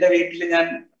ചിലപ്പം എന്റെ വീട്ടിൽ ഞാൻ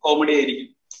കോമഡി ആയിരിക്കും,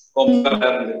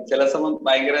 കോമഡി ചില സമയം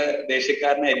ഭയങ്കര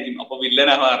ദേഷ്യക്കാരനായിരിക്കും, അപ്പൊ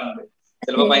വില്ലനാവാറുണ്ട്.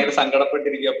 ചിലപ്പോ ഭയങ്കര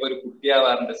സങ്കടപ്പെട്ടിരിക്കും, അപ്പൊ ഒരു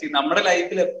കുട്ടിയാവാറുണ്ട്. നമ്മുടെ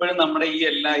ലൈഫിൽ എപ്പോഴും നമ്മുടെ ഈ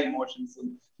എല്ലാ ഇമോഷൻസും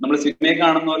നമ്മൾ സിനിമയെ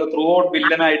കാണുന്ന പോലെ ത്രൂ ഔട്ട്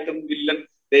വില്ലനായിട്ടും വില്ലൻ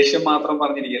ദേഷ്യം മാത്രം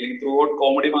പറഞ്ഞിരിക്കുക, അല്ലെങ്കിൽ ത്രൂ ഔട്ട്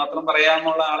കോമഡി മാത്രം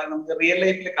പറയാന്നുള്ള ആളെ നമുക്ക് റിയൽ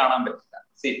ലൈഫിൽ കാണാൻ പറ്റില്ല.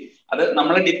 അത്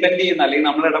നമ്മൾ ഡിപ്പെൻഡ് ചെയ്യുന്ന അല്ലെങ്കിൽ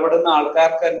നമ്മൾ ഇടപെടുന്ന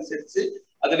ആൾക്കാർക്ക് അനുസരിച്ച്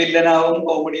അത് വില്ലനാവും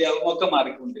കോമഡി ആവും ഒക്കെ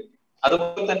മാറിക്കൊണ്ടിരിക്കും.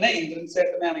 അതുപോലെ തന്നെ ഇന്ദ്രൻസ്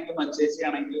ചേട്ടനെ ആണെങ്കിലും മഞ്ചേച്ചി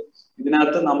ആണെങ്കിലും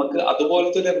ഇതിനകത്ത് നമുക്ക്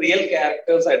അതുപോലത്തെ ഒരു റിയൽ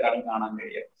ക്യാരക്ടേഴ്സ് ആയിട്ടാണ് കാണാൻ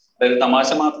കഴിയുക. അതായത് തമാശ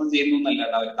മാത്രം ചെയ്യുന്നു എന്നല്ല,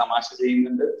 അവർ തമാശ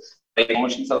ചെയ്യുന്നുണ്ട്,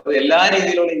 ഇമോഷൻസ്, അത് എല്ലാ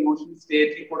രീതിയിലുള്ള ഇമോഷൻ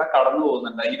സ്റ്റേറ്റിൽ കൂടെ കടന്നു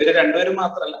പോകുന്നുണ്ട്. ഇവര് രണ്ടുപേരും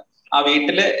മാത്രമല്ല, ആ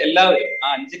വീട്ടിലെ എല്ലാവരും, ആ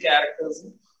 5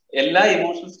 ക്യാരക്ടേഴ്സും എല്ലാ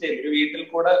ഇമോഷണൽ സ്റ്റേറ്റിൽ, ഒരു വീട്ടിൽ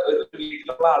കൂടെ ഒരു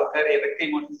വീട്ടിലുള്ള ആൾക്കാർ ഏതൊക്കെ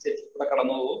ഇമോഷണൽ സ്റ്റേറ്റിൽ കൂടെ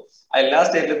കടന്നു പോകും, ആ എല്ലാ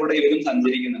സ്റ്റേറ്റിൽ കൂടെ ഇവരും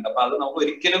സഞ്ചരിക്കുന്നുണ്ട്. അപ്പൊ അത് നമുക്ക്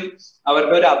ഒരിക്കലും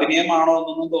അവരുടെ ഒരു അഭിനയമാണോ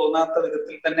എന്നൊന്നും തോന്നാത്ത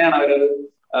വിധത്തിൽ തന്നെയാണ് അവരത്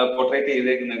പോർട്രേറ്റ്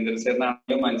ചെയ്തേക്കുന്നത്.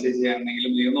 ഇന്ദ്രൻസേട്ടനാണെങ്കിലും മഞ്ചേച്ചി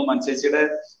ആണെങ്കിലും. ഇതൊന്നും മഞ്ചേച്ചിയുടെ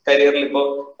കരിയറിൽ ഇപ്പൊ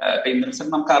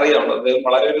ഇന്ദ്രൻസേട്ടൻ നമുക്ക് അറിയാമല്ലോ, അദ്ദേഹം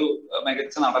വളരെ ഒരു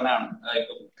മികച്ച നടനാണ്.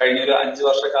 ഇപ്പൊ കഴിഞ്ഞ ഒരു 5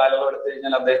 വർഷ കാലം എടുത്തു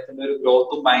കഴിഞ്ഞാൽ അദ്ദേഹത്തിന്റെ ഒരു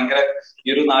ഗ്രോത്തും ഭയങ്കര,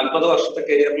 ഈ ഒരു 40 വർഷത്തെ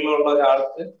കരിയറിലുള്ള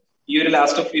ഒരാൾക്ക് ഈ ഒരു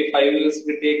ലാസ്റ്റ് 5 ഇയേഴ്സ്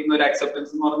കിട്ടിയേക്കുന്ന ഒരു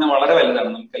അക്സെപ്റ്റൻസ് എന്ന് പറഞ്ഞാൽ വളരെ വലുതാണ്,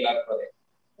 നമുക്ക് എല്ലാവർക്കും അറിയാം.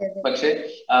 പക്ഷെ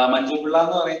മഞ്ജു പിള്ള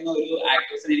എന്ന് പറയുന്ന ഒരു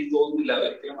ആക്ട്രസിന് എനിക്ക് തോന്നുന്നില്ല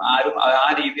ഒരിക്കലും ആരും ആ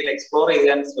രീതിയിൽ എക്സ്പ്ലോർ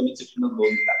ചെയ്യാൻ ശ്രമിച്ചിട്ടുണ്ടെന്ന്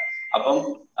തോന്നുന്നില്ല. അപ്പം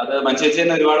അത് മഞ്ചേച്ചി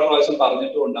തന്നെ ഒരുപാട് പ്രാവശ്യം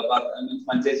പറഞ്ഞിട്ടുമുണ്ട്. അപ്പൊ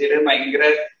മഞ്ചേച്ചിയുടെ ഭയങ്കര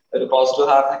ഒരു പോസിറ്റീവ്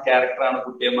ഹാർട്ട് ക്യാരക്ടറാണ്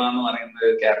കുട്ടിയമ്മ എന്ന് പറയുന്ന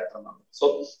ഒരു ക്യാരക്ടർ എന്നുള്ളത്. സോ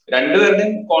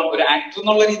രണ്ടുപേരുടെയും ഒരു ആക്ടർ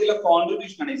എന്നുള്ള രീതിയിലുള്ള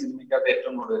കോൺട്രിബ്യൂഷൻ ആണ് ഈ സിനിമയ്ക്കകത്ത്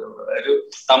ഏറ്റവും കൂടുതലുള്ളത്. ഒരു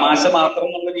തമാശ മാത്രം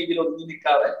എന്നുള്ള രീതിയിൽ ഒതുങ്ങി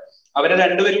നിൽക്കാതെ അവരെ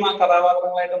രണ്ടുപേരും ആ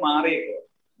കഥാപാത്രങ്ങളായിട്ട് മാറിയേക്കുക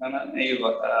എന്നാണ്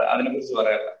അതിനെ കുറിച്ച്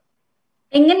പറയാനുള്ളത്.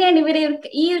 എങ്ങനെയാണ് ഇവര്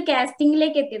ഈ ഒരു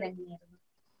കാസ്റ്റിംഗിലേക്ക് എത്തിയത്? എങ്ങനെയായിരുന്നു?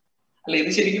 അല്ല, ഇത്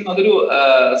ശരിക്കും അതൊരു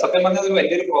സത്യം പറഞ്ഞാൽ അതൊരു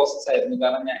വലിയൊരു പ്രോസസ് ആയിരുന്നു.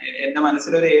 കാരണം എന്റെ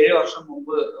മനസ്സിലൊരു 7 വർഷം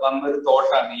മുമ്പ് വന്നൊരു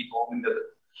തോട്ടാണ് ഈ ഹോമിൻ്റെത്.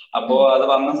 അപ്പോ അത്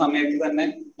വന്ന സമയത്ത് തന്നെ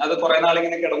അത് കുറെ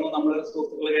നാളിങ്ങനെ കിടന്നു, നമ്മൾ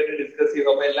സുഹൃത്തുക്കളായിട്ട് ഡിസ്കസ് ചെയ്തു.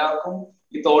 അപ്പൊ എല്ലാവർക്കും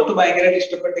ഈ തോട്ട് ഭയങ്കരമായിട്ട്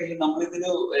ഇഷ്ടപ്പെട്ടെങ്കിൽ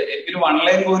എനിക്കൊരു 1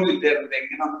 ലൈൻ പോലും ഇല്ലായിരുന്നു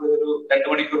എങ്ങനെ നമുക്കൊരു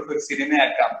 2 മണിക്കൂർ ഒരു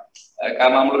സിനിമയാക്കാം.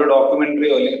 കാരണം നമ്മളൊരു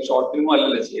ഡോക്യുമെന്ററിയോ അല്ലെങ്കിൽ ഷോർട്ട് ഫിലിമോ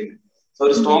അല്ലല്ലോ ചെയ്യുന്നത്. സോ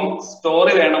ഒരു സ്ട്രോങ്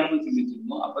സ്റ്റോറി വേണമെന്ന്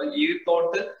ചിന്തിച്ചിരുന്നു. അപ്പൊ ഈ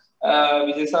തോട്ട്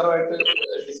വിജയ് സാറുമായിട്ട്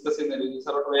ഡിസ്കസ് ചെയ്യുന്നത്, വിജയ്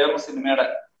സാറോട്ട് വേറൊരു സിനിമയുടെ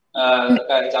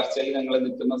ചർച്ചയിൽ ഞങ്ങൾ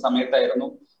നിൽക്കുന്ന സമയത്തായിരുന്നു.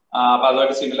 അപ്പൊ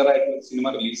അതുമായിട്ട് സിമിലർ ആയിട്ട് സിനിമ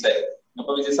റിലീസായിരുന്നു.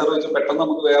 അപ്പൊ വിജയ് സാർ വെച്ച് പെട്ടെന്ന്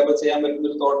നമുക്ക് വേറെ ചെയ്യാൻ പറ്റുന്ന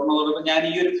ഒരു തോട്ട് എന്ന് പറയുമ്പോൾ ഞാൻ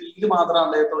ഈ ഒരു ഫീൽഡ് മാത്രം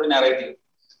അദ്ദേഹത്തോട്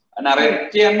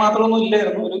നറേറ്റ് ചെയ്യാൻ മാത്രമൊന്നും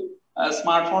ഇല്ലായിരുന്നു. ഒരു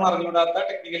സ്മാർട്ട് ഫോൺ അറിഞ്ഞുകൂടാത്ത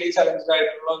ടെക്നിക്കലി ചലഞ്ചഡ്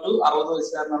ആയിട്ടുള്ള ഒരു 60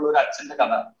 വയസ്സുകാരനുള്ള ഒരു അച്ഛന്റെ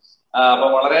കഥ. അപ്പൊ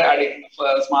വളരെ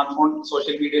സ്മാർട്ട് ഫോൺ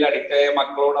സോഷ്യൽ മീഡിയയിൽ അഡിക്റ്റായ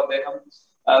മക്കളോട് അദ്ദേഹം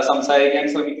സംസാരിക്കാൻ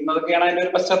ശ്രമിക്കുന്നതൊക്കെയാണ് അതിന്റെ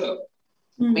ഒരു പശ്ചാത്തലം.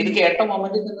 ഇത് കേട്ട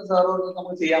മൊമെന്റിൽ നിന്ന് സാറോട്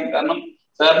നമുക്ക് ചെയ്യാം, കാരണം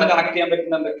സാറിന് കണക്ട് ചെയ്യാൻ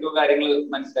പറ്റുന്ന എന്തൊക്കെയോ കാര്യങ്ങൾ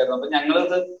മനസ്സിലായിരുന്നു. അപ്പൊ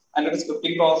ഞങ്ങളിത് അതിന്റെ ഒരു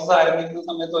സ്ക്രിപ്റ്റിംഗ് പ്രോസസ് ആരംഭിക്കുന്ന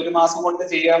സമയത്ത് 1 മാസം കൊണ്ട്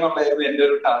ചെയ്യാന്നുള്ളതായിരുന്നു എന്റെ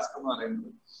ഒരു ടാസ്ക് എന്ന്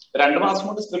പറയുന്നത്. 2 മാസം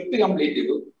കൊണ്ട് സ്ക്രിപ്റ്റ് കംപ്ലീറ്റ്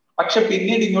ചെയ്തു. പക്ഷെ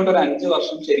പിന്നീട് ഇങ്ങോട്ട് ഒരു 5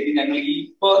 വർഷം ശരിക്കും ഞങ്ങൾ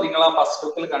ഇപ്പൊ നിങ്ങൾ ആ ഫസ്റ്റ്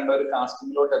ലുക്കിൽ കണ്ട ഒരു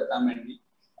കാസ്റ്റിംഗിലോട്ട് എത്താൻ വേണ്ടി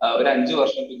ഒരു 5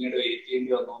 വർഷം പിന്നീട് വെയിറ്റ്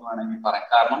ചെയ്യേണ്ടി വന്നു എന്ന് വേണമെങ്കിൽ പറയാം.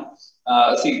 കാരണം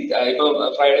ഇപ്പൊ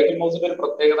ഫ്രൈഡേ ഫിലിം ഹൗസിന്റെ ഒരു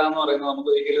പ്രത്യേകത എന്ന് പറയുന്നത്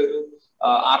നമുക്ക് ഒരിക്കലും ഒരു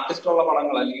ആർട്ടിസ്റ്റ് ഉള്ള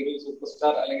പടങ്ങൾ അല്ലെങ്കിൽ ഒരു സൂപ്പർ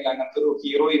സ്റ്റാർ അല്ലെങ്കിൽ അങ്ങനത്തെ ഒരു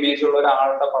ഹീറോ ഇമേജ് ഉള്ള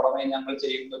ഒരാളുടെ പടമേ ഞങ്ങൾ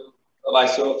ചെയ്യുന്ന ഒരു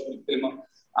വാശോ ഫിലിം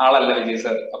ആളല്ല വിജയ്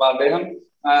സാർ. അപ്പൊ അദ്ദേഹം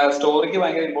സ്റ്റോറിക്ക്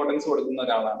ഭയങ്കര ഇമ്പോർട്ടൻസ് കൊടുക്കുന്ന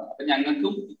ഒരാളാണ്. അപ്പൊ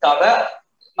ഞങ്ങൾക്കും കഥ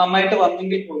നന്നായിട്ട്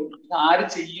വന്നെങ്കിൽ പോലും ഇത് ആര്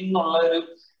ചെയ്യുന്നുള്ള ഒരു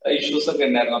ഇഷ്യൂസ് ഒക്കെ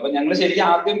ഉണ്ടായിരുന്നു. അപ്പൊ ഞങ്ങൾ ശരിക്കും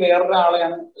ആദ്യം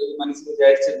വേറൊരാളെയാണ് മനസ്സിൽ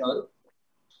വിചാരിച്ചിരുന്നത്.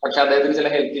 പക്ഷെ അദ്ദേഹത്തിന് ചില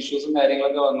ഹെൽത്ത് ഇഷ്യൂസും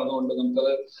കാര്യങ്ങളൊക്കെ വന്നതുകൊണ്ട്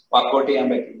നമുക്കത് വർക്ക്ഔട്ട് ചെയ്യാൻ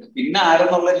പറ്റില്ല. പിന്നെ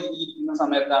ആരെന്നുള്ള രീതിയിൽ ഇരിക്കുന്ന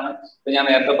സമയത്താണ് ഇപ്പൊ ഞാൻ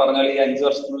നേരത്തെ പറഞ്ഞാൽ ഈ 5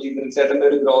 വർഷത്തിനുള്ളിൽ ഇന്ദ്രൻസേട്ടന്റെ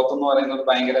ഒരു ഗ്രോത്ത് എന്ന് പറയുന്നത്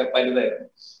ഭയങ്കര വലുതായിരുന്നു.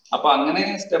 അപ്പൊ അങ്ങനെ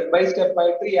സ്റ്റെപ്പ് ബൈ സ്റ്റെപ്പ്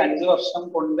ആയിട്ട് ഈ 5 വർഷം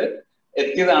കൊണ്ട്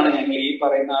എത്തിയതാണ് ഞങ്ങൾ ഈ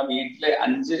പറയുന്ന ആ വീട്ടിലെ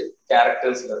 5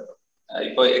 ക്യാരക്ടേഴ്സിലുണ്ട്.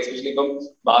 ഇപ്പൊ എക്സ്പെഷ്യലി ഇപ്പം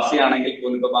ബാസി ആണെങ്കിൽ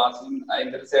പോലും ഇപ്പൊ ബാസിയും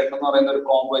ഇന്ദ്രൻസേട്ടൻ എന്ന് പറയുന്ന ഒരു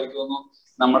കോംബോ എനിക്ക് തോന്നുന്നു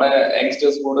നമ്മുടെ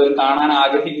യങ്സ്റ്റേഴ്സ് കൂടുതൽ കാണാൻ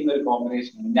ആഗ്രഹിക്കുന്ന ഒരു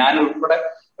കോമ്പിനേഷനാണ്. ഞാൻ ഉൾപ്പെടെ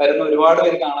വരുന്ന ഒരുപാട്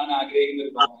പേര് കാണാൻ ആഗ്രഹിക്കുന്ന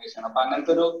ഒരു കോമ്പിനേഷനാണ്. അപ്പൊ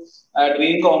അങ്ങനത്തെ ഒരു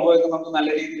ഡ്രീം കോംബോ ഒക്കെ നമുക്ക് നല്ല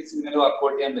രീതിയിൽ സിനിമയിൽ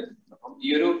വർക്ക്ഔട്ട് ചെയ്യാൻ പറ്റും. അപ്പം ഈ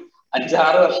ഒരു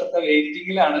 5-6 വർഷത്തെ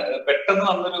വെയിറ്റിംഗിലാണ്, പെട്ടെന്ന്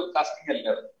വന്നൊരു കാസ്റ്റിംഗ്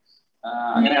അല്ല.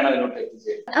 അങ്ങനെയാണ് അതിലോട്ട്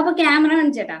എത്തിച്ചേരുന്നത്. അപ്പൊ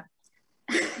ക്യാമറമാൻ ചേട്ടാ,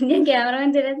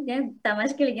 ഞാൻ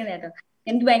തമാശക്ക് വിളിക്കുന്ന കേട്ടോ,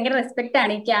 എനിക്ക് ഭയങ്കര റെസ്പെക്ട്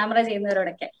ആണ് ഈ ക്യാമറ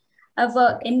ചെയ്യുന്നവരോടൊക്കെ. അപ്പൊ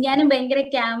ഞാനും ഭയങ്കര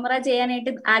ക്യാമറ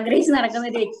ചെയ്യാനായിട്ട് ആഗ്രഹിച്ച് നടക്കുന്ന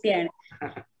ഒരു വ്യക്തിയാണ്.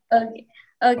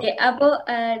 ഓക്കെ. അപ്പോ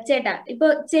ചേട്ടാ, ഇപ്പൊ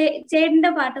ചേട്ടന്റെ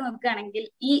പാട്ട് നോക്കുകയാണെങ്കിൽ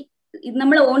ഈ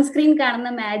നമ്മൾ ഓൺ സ്ക്രീൻ കാണുന്ന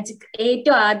മാജിക്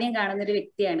ഏറ്റവും ആദ്യം കാണുന്ന ഒരു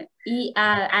വ്യക്തിയാണ്. ഈ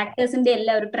ആക്ടേഴ്സിന്റെ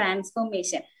എല്ലാം ഒരു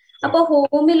ട്രാൻസ്ഫോർമേഷൻ. അപ്പൊ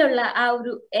ഹോമിലുള്ള ആ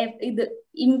ഒരു ഇത്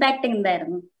ഇമ്പാക്ട്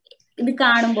എന്തായിരുന്നു ഇത്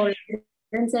കാണുമ്പോൾ?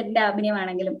 ചേട്ടന്റെ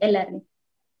അഭിനയമാണെങ്കിലും എല്ലാവരും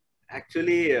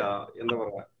ആക്ച്വലി എന്താ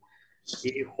പറയാ,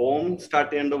 ഈ ഹോം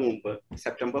സ്റ്റാർട്ട് ചെയ്യേണ്ട മുമ്പ്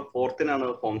September 4th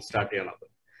ഹോം സ്റ്റാർട്ട് ചെയ്യണത്.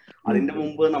 അതിന്റെ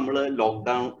മുമ്പ് നമ്മള്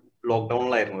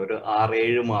ലോക്ക്ഡൌണിലായിരുന്നു, ഒരു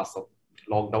 6-7 മാസം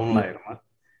ലോക്ക്ഡൌണിലായിരുന്നു.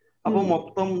 അപ്പൊ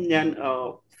മൊത്തം ഞാൻ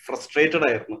ഫ്രസ്ട്രേറ്റഡ്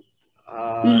ആയിരുന്നു.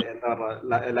 എന്താ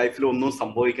പറയുക, ലൈഫിൽ ഒന്നും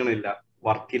സംഭവിക്കണില്ല,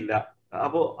 വർക്കില്ല.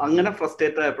 അപ്പൊ അങ്ങനെ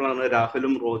ഫ്രസ്ട്രേറ്റഡ് ആയപ്പോഴാണ്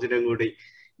രാഹുലും റോജിനും കൂടി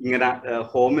ഇങ്ങനെ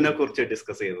ഹോമിനെ കുറിച്ച്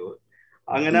ഡിസ്കസ് ചെയ്തത്.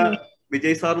 അങ്ങനെ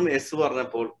വിജയ് സാറും എസ്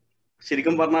പറഞ്ഞപ്പോൾ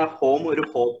ശരിക്കും പറഞ്ഞാൽ ഹോം ഒരു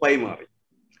ഹോപ്പായി മാറി.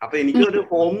 അപ്പൊ എനിക്ക് ഒരു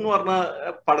ഹോം എന്ന് പറഞ്ഞ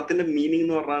പടത്തിന്റെ മീനിങ്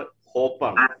എന്ന് പറഞ്ഞാൽ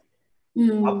ഹോപ്പാണ്.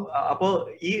 അപ്പൊ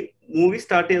ഈ മൂവി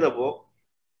സ്റ്റാർട്ട് ചെയ്തപ്പോ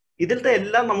ഇതിലത്തെ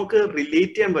എല്ലാം നമുക്ക്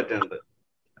റിലേറ്റ് ചെയ്യാൻ പറ്റുന്നുണ്ട്.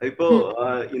 ഇപ്പോ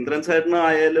ഇന്ദ്രൻ സാറിന്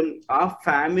ആയാലും ആ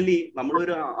ഫാമിലി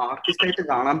നമ്മളൊരു ആർട്ടിസ്റ്റ് ആയിട്ട്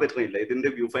കാണാൻ പറ്റുന്നില്ല. ഇതിന്റെ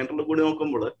വ്യൂ ഫൈൻഡറിൽ കൂടി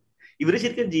നോക്കുമ്പോൾ ഇവര്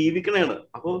ശരിക്കും ജീവിക്കണേണ്.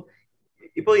 അപ്പൊ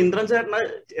ഇപ്പൊ ഇന്ദ്രൻ സാറിന്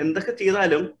എന്തൊക്കെ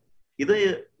ചെയ്താലും ഇത്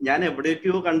ഞാൻ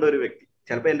എവിടേക്കോ കണ്ട ഒരു വ്യക്തി.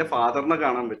 ചിലപ്പോ എന്റെ ഫാദറിനെ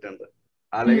കാണാൻ പറ്റുന്നുണ്ട്,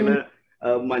 അല്ലെങ്കിൽ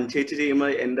മഞ്ചേച്ചി ചെയ്യുമ്പോ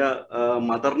എന്റെ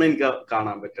മദറിനെ എനിക്ക്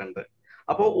കാണാൻ പറ്റുന്നുണ്ട്.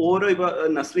 അപ്പൊ ഓരോ ഇപ്പൊ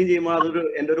നസ്ലിൻ ചെയ്യുമ്പോൾ അതൊരു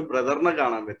എന്റെ ഒരു ബ്രദറിനെ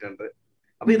കാണാൻ പറ്റുന്നുണ്ട്.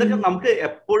 അപ്പൊ ഇതൊക്കെ നമുക്ക്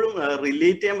എപ്പോഴും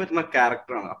റിലേറ്റ് ചെയ്യാൻ പറ്റുന്ന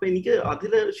ക്യാരക്ടറാണ്. അപ്പൊ എനിക്ക്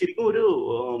അതില് ശരിക്കും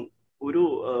ഒരു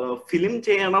ഫിലിം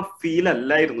ചെയ്യണ ഫീൽ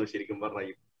അല്ലായിരുന്നു ശരിക്കും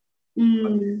പറഞ്ഞ.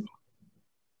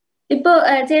 ഇപ്പൊ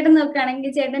ചേട്ടൻ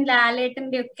നോക്കുകയാണെങ്കിൽ ചേട്ടൻ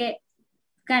ലാലേട്ടന്റെ ഒക്കെ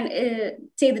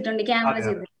ചെയ്തിട്ടുണ്ട്, ക്യാമറ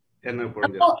ചെയ്തിട്ടുണ്ട്.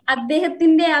 അപ്പൊ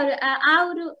അദ്ദേഹത്തിന്റെ ആ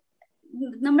ഒരു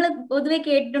നമ്മള് പൊതുവെ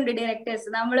കേട്ടിട്ടുണ്ട് ഡയറക്ടേഴ്സ്,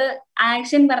 നമ്മള്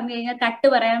ആക്ഷൻ പറഞ്ഞു കഴിഞ്ഞാൽ കട്ട്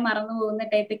പറയാൻ മറന്നു പോകുന്ന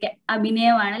ടൈപ്പ്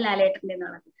അഭിനയമാണ് ലാലേട്ടന്റെ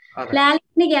എന്നുള്ളത്.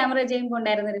 ലാലേട്ടന് ക്യാമറ ചെയ്യുമ്പോൾ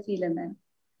ഉണ്ടായിരുന്ന ഒരു ഫീൽ എന്താണ്?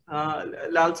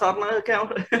 ലാൽ സാറിന്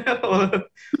ക്യാമറ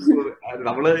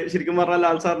നമ്മള് ശരിക്കും പറഞ്ഞാൽ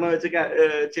ലാൽ സാറിനെ വെച്ച്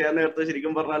ചെയ്യാൻ നേരത്തെ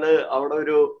ശരിക്കും പറഞ്ഞാല് അവിടെ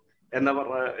ഒരു എന്താ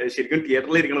പറഞ്ഞ ശരിക്കും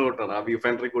തിയേറ്ററിൽ ഇരിക്കണ കൂട്ടാണ് ആ വ്യൂ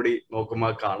ഫൈൻഡറിൽ കൂടി നോക്കുമ്പോ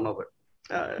കാണുന്നത്.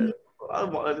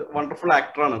 വണ്ടർഫുൾ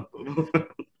ആക്ടറാണ്.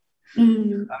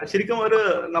 ശരിക്കും ഒരു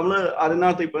നമ്മള്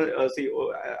അതിനകത്ത് ഇപ്പൊ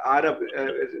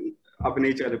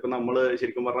അഭിനയിച്ചാലും ഇപ്പൊ നമ്മള്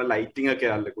ശരിക്കും പറഞ്ഞ ലൈറ്റിംഗ് ഒക്കെ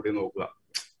അല്ലേ കൂടി നോക്കുക.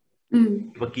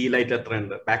 ഇപ്പൊ കീ ലൈറ്റ്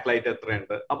എത്രയുണ്ട്, ബാക്ക് ലൈറ്റ്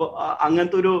എത്രയുണ്ട്. അപ്പൊ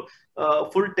അങ്ങനത്തെ ഒരു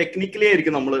ഫുൾ ടെക്നിക്കലി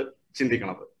ആയിരിക്കും നമ്മള്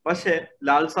ചിന്തിക്കണത്. പക്ഷെ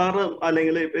ലാൽ സാറ്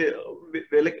അല്ലെങ്കിൽ ഇപ്പൊ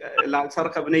ലാൽ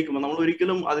സാർക്ക് അഭിനയിക്കുമ്പോൾ നമ്മൾ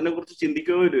ഒരിക്കലും അതിനെ കുറിച്ച്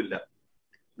ചിന്തിക്കുകയില്ല.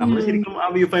 നമ്മൾ ശരിക്കും ആ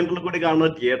വ്യൂ ഫൈൻഡറിൽ കൂടി കാണുന്ന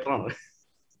തിയേറ്ററാണ്.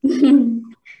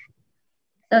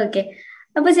 ഓക്കെ.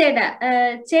 അപ്പൊ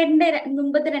ചേട്ടന്റെ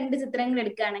മുമ്പത്തെ 2 ചിത്രങ്ങൾ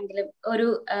എടുക്കുകയാണെങ്കിലും ഒരു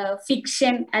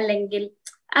ഫിക്ഷൻ അല്ലെങ്കിൽ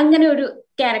അങ്ങനെ ഒരു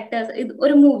ക്യാരക്ടേഴ്സ്,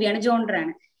 ഒരു മൂവിയാണ്,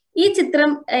 ജോണറാണ്. ഈ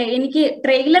ചിത്രം എനിക്ക്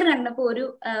ട്രെയിലർ കണ്ടപ്പോ ഒരു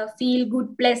feel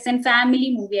good pleasant family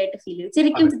movie ആയിട്ട് ഫീൽ ചെയ്തു.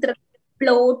 ശരിക്കും ചിത്രത്തിന്റെ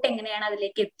പ്ലോട്ട് എങ്ങനെയാണ്,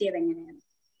 അതിലേക്ക് എത്തിയത് എങ്ങനെയാണ്?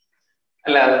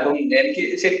 അല്ല, അതിപ്പം എനിക്ക്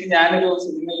ശരിക്കും ഞാനൊരു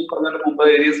സിനിമ ഈ പറഞ്ഞ മുമ്പ്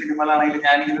എഴുതിയ സിനിമകളാണെങ്കിൽ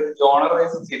ഞാനിങ്ങനെ ജോണർ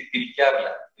വൈസ് തിരിക്കാറില്ല.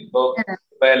 ഇപ്പൊ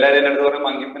എല്ലാവരും എന്റെ അടുത്ത് പറയും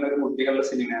മങ്കിപ്പൻ ഒരു കുട്ടികളുടെ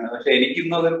സിനിമയാണ്. പക്ഷെ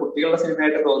എനിക്കിന്നും അതൊരു കുട്ടികളുടെ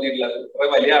സിനിമയായിട്ട് തോന്നിയിട്ടില്ല. അത് കുറെ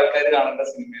വലിയ ആൾക്കാർ കാണേണ്ട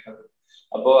സിനിമയാണ്.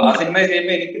 അപ്പൊ ആ സിനിമ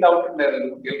ചെയ്യുമ്പോൾ എനിക്ക് ഡൗട്ട് ഉണ്ടായിരുന്നു,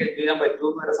 കുട്ടികൾക്ക് എൻജോയ് ചെയ്യാൻ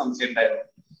പറ്റുമെന്ന് വരെ സംശയം ഉണ്ടായിരുന്നു.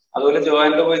 അതുപോലെ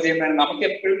ജോയന്റെ പോയി ചെയ്യുമ്പോൾ നമുക്ക്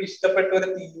എപ്പോഴും ഇഷ്ടപ്പെട്ട ഒരു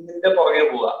തീമിന്റെ പുറകെ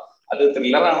പോവാ. അത്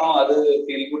ത്രില്ലറാണോ, അത്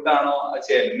ഫീൽ ഗുഡ് ആണോ,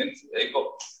 മീൻസ് ഇപ്പൊ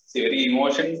ഒരു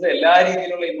ഇമോഷൻസ്, എല്ലാ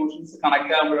രീതിയിലുള്ള ഇമോഷൻസ്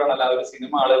കണക്ട് ആകുമ്പോഴാണല്ലോ ആ ഒരു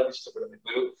സിനിമ ആളുകൾക്ക് ഇഷ്ടപ്പെടുന്നത്. ഇപ്പൊ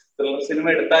ഒരു ത്രില്ലർ സിനിമ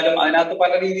എടുത്താലും അതിനകത്ത്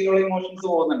പല രീതിയിലുള്ള ഇമോഷൻസ്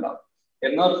പോകുന്നുണ്ടാവും.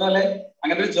 എന്ന് പറഞ്ഞാല്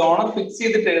അങ്ങനെ ഒരു ജോണർ ഫിക്സ്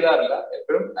ചെയ്തിട്ട് എഴുതാറില്ല.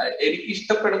 എപ്പോഴും എനിക്ക്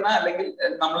ഇഷ്ടപ്പെടുന്ന അല്ലെങ്കിൽ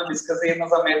നമ്മൾ ഡിസ്കസ് ചെയ്യുന്ന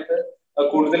സമയത്ത്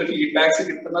കൂടുതൽ ഫീഡ്ബാക്സ്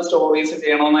കിട്ടുന്ന സ്റ്റോറീസ്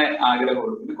ചെയ്യണമെന്ന്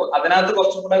ആഗ്രഹമുള്ളൂ. പിന്നെ അതിനകത്ത്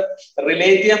കുറച്ചും കൂടെ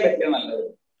റിലേറ്റ് ചെയ്യാൻ പറ്റിയ നല്ലത്.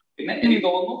 പിന്നെ എനിക്ക്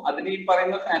തോന്നുന്നു അതിന് ഈ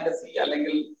പറയുന്ന ഫാന്റസി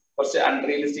അല്ലെങ്കിൽ കുറച്ച്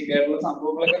അൺറിയലിസ്റ്റിക് ആയിട്ടുള്ള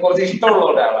സംഭവങ്ങളൊക്കെ കുറച്ച് ഇഷ്ടമുള്ള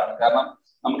ഒരാളാണ്. കാരണം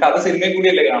നമുക്ക് അത് സിനിമയിൽ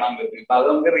കൂടിയല്ലേ കാണാൻ പറ്റും. ഇപ്പൊ അത്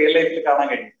നമുക്ക് റിയൽ ലൈഫിൽ കാണാൻ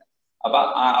കഴിയില്ല. അപ്പൊ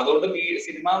അതുകൊണ്ട്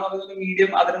സിനിമ എന്ന് പറയുന്ന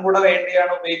മീഡിയം അതിനും കൂടെ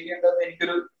വേണ്ടിയാണ് ഉപയോഗിക്കേണ്ടതെന്ന്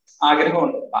എനിക്കൊരു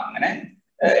ആഗ്രഹമുണ്ട്. അപ്പൊ അങ്ങനെ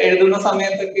എഴുതുന്ന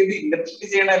സമയത്തൊക്കെ ഇത് ഇൻഡസ്ട്രി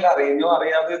ചെയ്യണമല്ല, അറിയുന്നോ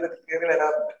അറിയാതെ ഇതൊക്കെ കയറി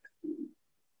വരാറുണ്ട്.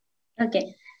 ഓക്കെ.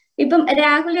 ഇപ്പം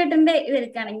രാഹുൽ ഏട്ടന്റെ ഇത്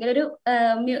എടുക്കുകയാണെങ്കിൽ ഒരു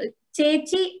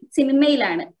ചേച്ചി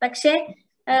സിനിമയിലാണ്, പക്ഷെ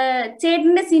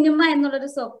ചേട്ടന്റെ സിനിമ എന്നുള്ളൊരു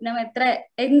സ്വപ്നം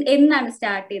എന്നാണ്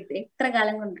സ്റ്റാർട്ട് ചെയ്തത്? എത്ര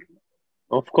കാലം കൊണ്ടാണ്?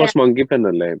 ഓഫ് കോഴ്സ് മങ്കിപ്പൻ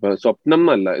അല്ലേ. ഇപ്പൊ സ്വപ്നം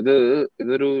അല്ല,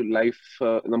 ഇതൊരു ലൈഫ്.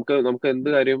 നമുക്ക് എന്ത്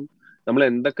കാര്യം നമ്മൾ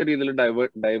എന്തൊക്കെ രീതിയിൽ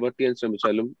ഡൈവേർട്ട് ചെയ്യാൻ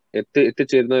ശ്രമിച്ചാലും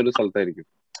എത്തിച്ചേരുന്ന ഒരു സ്ഥലത്തായിരിക്കും.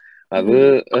 അത്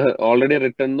ഓൾറെഡി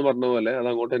റിട്ടേൺ എന്ന് പറഞ്ഞ പോലെ അത്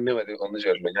അങ്ങോട്ട് തന്നെ വന്നു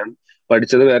ചേരില്ല. ഞാൻ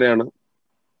പഠിച്ചത് വേറെയാണ്,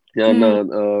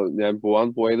 ഞാൻ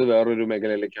പോയത് വേറൊരു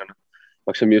മേഖലയിലേക്കാണ്.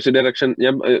 പക്ഷെ മ്യൂസിക് ഡയറക്ഷൻ,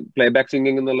 ഞാൻ പ്ലേബാക്ക്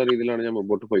സിംഗിങ് എന്നുള്ള രീതിയിലാണ് ഞാൻ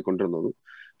മുമ്പോട്ട് പോയിക്കൊണ്ടിരുന്നത്.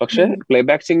 പക്ഷെ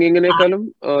പ്ലേബാക്ക് സിംഗിങ്ങിനേക്കാളും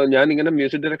ഞാൻ ഇങ്ങനെ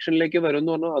മ്യൂസിക് ഡയറക്ഷനിലേക്ക് വരും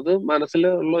എന്ന് പറഞ്ഞാൽ അത്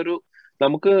മനസ്സിലുള്ള ഒരു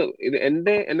നമുക്ക്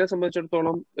എന്നെ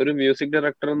സംബന്ധിച്ചിടത്തോളം ഒരു മ്യൂസിക്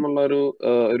ഡയറക്ടർ എന്നുള്ള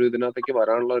ഒരു ഇതിനകത്തേക്ക്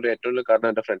വരാനുള്ള ഒരു ഏറ്റവും വലിയ കാരണം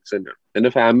എന്റെ ഫ്രണ്ട്സ് തന്നെയാണ്.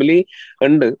 എന്റെ ഫാമിലി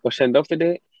ഉണ്ട്, പക്ഷെ എൻഡ് ഓഫ് ദി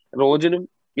ഡേ റോജിനും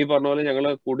ഈ പറഞ്ഞ പോലെ ഞങ്ങള്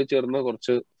കൂടിച്ചേർന്ന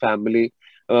കുറച്ച് ഫാമിലി,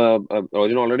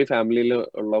 റോജിൻ ഓൾറെഡി ഫാമിലിയിൽ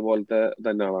ഉള്ള പോലത്തെ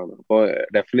തന്നെ ആളാണ്. അപ്പൊ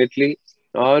ഡെഫിനറ്റ്ലി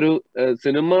ആ ഒരു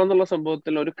സിനിമ എന്നുള്ള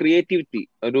സംഭവത്തിൽ ഒരു ക്രിയേറ്റിവിറ്റി,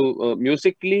 ഒരു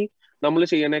മ്യൂസിക്കലി നമ്മൾ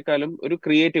ചെയ്യണേക്കാളും ഒരു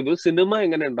ക്രിയേറ്റീവ് സിനിമ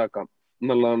എങ്ങനെ ഉണ്ടാക്കാം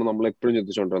എന്നുള്ളതാണ് നമ്മൾ എപ്പോഴും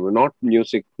ചിന്തിച്ചുകൊണ്ടിരുന്നത്. നോട്ട്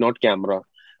മ്യൂസിക്, നോട്ട് ക്യാമറ,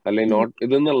 അല്ലെങ്കിൽ നോട്ട്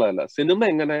ഇതെന്നുള്ളതല്ല, സിനിമ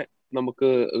എങ്ങനെ നമുക്ക്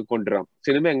കൊണ്ടുവരാം,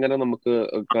 സിനിമ എങ്ങനെ നമുക്ക്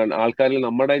ആൾക്കാരിൽ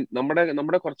നമ്മുടെ നമ്മുടെ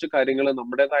നമ്മുടെ കുറച്ച് കാര്യങ്ങൾ,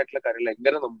 നമ്മുടേതായിട്ടുള്ള കാര്യങ്ങൾ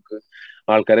എങ്ങനെ നമുക്ക്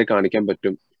ആൾക്കാരെ കാണിക്കാൻ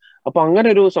പറ്റും. അപ്പൊ അങ്ങനെ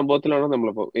ഒരു സംഭവത്തിലാണ്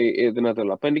നമ്മളിപ്പോ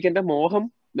ഇതിനകത്തുള്ളത്. അപ്പൊ എനിക്ക് എന്റെ മോഹം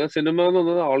സിനിമ എന്ന്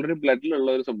പറയുന്നത് ഓൾറെഡി ബ്ലഡിലുള്ള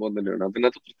ഒരു സംഭവം തന്നെയാണ്.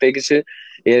 അതിനകത്ത് പ്രത്യേകിച്ച്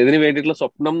ഇതിന് വേണ്ടിയിട്ടുള്ള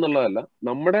സ്വപ്നം എന്നുള്ളതല്ല,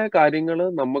 നമ്മുടെ കാര്യങ്ങൾ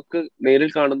നമുക്ക് നേരിൽ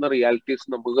കാണുന്ന റിയാലിറ്റീസ്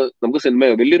നമുക്ക് സിനിമ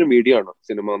വലിയൊരു മീഡിയ ആണ്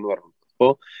സിനിമ എന്ന് പറയുന്നത്. അപ്പോ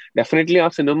ഡെഫിനറ്റ്ലി ആ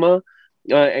സിനിമ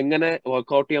എങ്ങനെ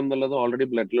വർക്ക്ഔട്ട് ചെയ്യാം എന്നുള്ളത് ഓൾറെഡി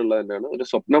ബ്ലഡിലുള്ളത് തന്നെയാണ്. ഒരു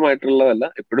സ്വപ്നമായിട്ടുള്ളതല്ല.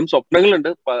 എപ്പോഴും സ്വപ്നങ്ങളുണ്ട്,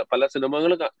 പല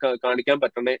സിനിമകൾ കാണിക്കാൻ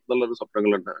പറ്റണേ എന്നുള്ളൊരു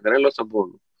സ്വപ്നങ്ങളുണ്ട്. അങ്ങനെയുള്ള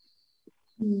സംഭവമാണ്.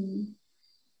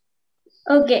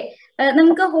 ഓക്കെ,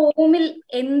 നമുക്ക് ഹോമിൽ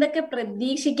എന്തൊക്കെ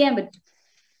പ്രതീക്ഷിക്കാൻ പറ്റും?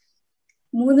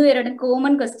 3 പേരുടെ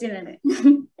കോമൺ ക്വസ്റ്റ്യൻ ആണ്.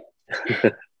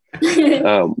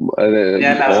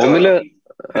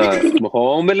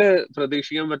 ഹോമില്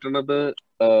പ്രതീക്ഷിക്കാൻ പറ്റുന്നത്,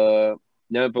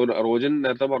 ഞാൻ ഇപ്പൊ റോജിൻ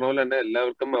നേരത്തെ പറഞ്ഞ പോലെ തന്നെ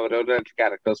എല്ലാവർക്കും അവരവരുടെ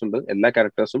ക്യാരക്ടേഴ്സ് ഉണ്ട്. എല്ലാ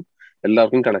ക്യാരക്ടേഴ്സും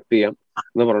എല്ലാവർക്കും കണക്ട് ചെയ്യാം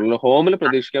എന്ന് പറഞ്ഞല്ലോ. ഹോമിൽ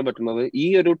പ്രതീക്ഷിക്കാൻ പറ്റുന്നത് ഈ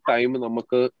ഒരു ടൈം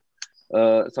നമുക്ക്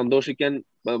സന്തോഷിക്കാൻ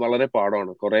വളരെ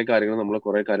പാടാണ്.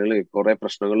 കുറെ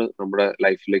പ്രശ്നങ്ങൾ നമ്മുടെ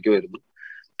ലൈഫിലേക്ക് വരുന്നു,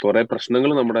 കുറെ പ്രശ്നങ്ങൾ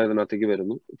നമ്മുടെ ഇതിനകത്തേക്ക്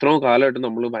വരുന്നു. ഇത്രയും കാലമായിട്ട്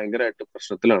നമ്മൾ ഭയങ്കരമായിട്ട്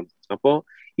പ്രശ്നത്തിലാണ്. അപ്പോ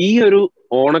ഈ ഒരു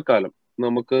ഓണക്കാലം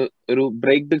നമുക്ക് ഒരു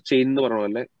ബ്രേക്ക് ദ ചെയിൻ എന്ന് പറഞ്ഞ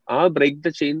പോലെ, ആ break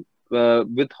the chain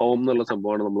with home എന്നുള്ള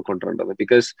സംഭവമാണ് നമ്മൾ കൊണ്ടുവരേണ്ടത്.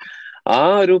 ബിക്കോസ് ആ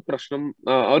ഒരു പ്രശ്നം,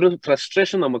 ആ ഒരു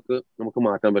ഫ്രസ്ട്രേഷൻ നമുക്ക്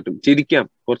മാറ്റാൻ പറ്റും. ചിരിക്കാം,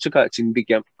 കുറച്ച്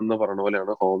ചിന്തിക്കാം എന്ന് പറഞ്ഞ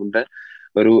പോലെയാണ് ഹോമിന്റെ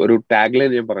ഒരു ടാഗ്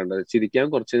ലൈൻ ഞാൻ പറയേണ്ടത്. ചിരിക്കാം,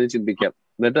 കുറച്ച് ചിന്തിക്കാം,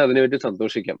 എന്നിട്ട് അതിനുവേണ്ടി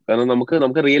സന്തോഷിക്കാം. കാരണം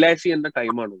നമുക്ക് റിയലൈസ് ചെയ്യേണ്ട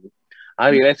ടൈമാണിത്. ആ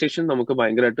റിയലൈസേഷൻ നമുക്ക്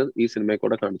ഭയങ്കരമായിട്ട് ഈ സിനിമയിൽ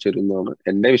കൂടെ കാണിച്ചു തരുന്നതാണ്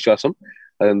എന്റെ വിശ്വാസം.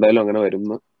 അതെന്തായാലും അങ്ങനെ വരും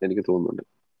എന്ന് എനിക്ക് തോന്നുന്നുണ്ട്.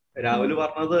 രാഹുൽ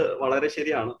പറഞ്ഞത് വളരെ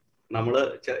ശരിയാണ്. നമ്മള്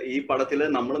ഈ പടത്തില്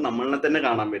നമ്മളെ തന്നെ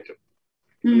കാണാൻ പറ്റും.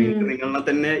 നിങ്ങൾക്ക് നിങ്ങളെ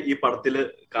തന്നെ ഈ പടത്തില്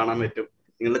കാണാൻ പറ്റും.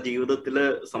 നിങ്ങളുടെ ജീവിതത്തില്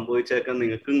സംഭവിച്ചേക്കാൻ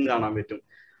നിങ്ങൾക്കും കാണാൻ പറ്റും.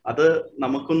 അത്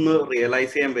നമുക്കൊന്ന്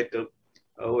റിയലൈസ് ചെയ്യാൻ പറ്റും.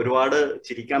 ഒരുപാട്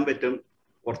ചിരിക്കാൻ പറ്റും,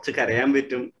 കുറച്ച് കരയാൻ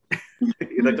പറ്റും.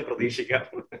 ഇതൊക്കെ പ്രതീക്ഷിക്കാം.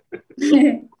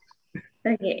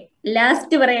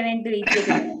 ലാസ്റ്റ് പറയാനായിട്ട്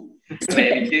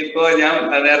എനിക്കിപ്പോ ഞാൻ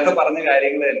നേരത്തെ പറഞ്ഞ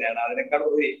കാര്യങ്ങൾ തന്നെയാണ്. അതിനേക്കാൾ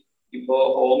ഉപരി ഇപ്പോ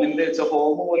ഹോം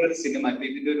പോലൊരു സിനിമ,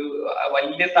 ഇതിന്റെ ഒരു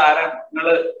വലിയ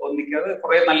താരങ്ങള് ഒന്നിക്കാതെ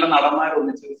കുറെ നല്ല നടന്മാർ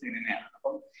ഒന്നിച്ചൊരു സിനിമയാണ്.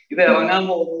 അപ്പം ഇത് ഇറങ്ങാൻ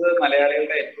പോകുന്നത്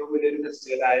മലയാളികളുടെ ഏറ്റവും വലിയൊരു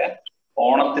ഫെസ്റ്റിവലായ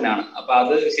ഓണത്തിനാണ്. അപ്പൊ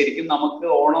അത് ശരിക്കും നമുക്ക്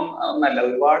ഓണം എന്നല്ല,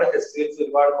 ഒരുപാട് ഫെസ്റ്റിവൽസ്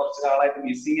കുറച്ച് കാലമായിട്ട്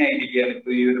മിസ്സിങ് ആയിരിക്കുകയാണ് ഇപ്പൊ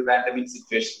ഈ ഒരു പാൻഡമിക്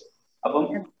സിറ്റുവേഷൻ. അപ്പം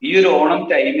ഈ ഒരു ഓണം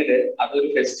ടൈമില് അതൊരു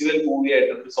ഫെസ്റ്റിവൽ മൂവി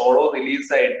ആയിട്ട്, ഒരു സോളോ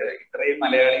റിലീസായിട്ട് ഇത്രയും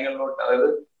മലയാളികളിലോട്ട്, അതായത്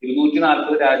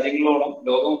 240 രാജ്യങ്ങളോളം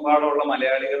ലോകമെമ്പാടുള്ള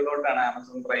മലയാളികളിലോട്ടാണ്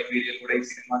ആമസോൺ പ്രൈം വീഡിയോയിലൂടെ ഈ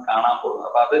സിനിമ കാണാൻ പോകുന്നത്.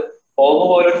 അപ്പൊ അത് ഹോം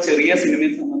പോലൊരു ചെറിയ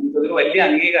സിനിമയെ സംബന്ധിച്ച് ഒരു വലിയ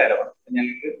അംഗീകാരമാണ്.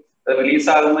 ഞങ്ങൾക്ക്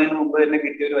റിലീസാകുന്നതിന് മുമ്പ് തന്നെ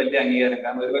കിട്ടിയ ഒരു വലിയ അംഗീകാരം.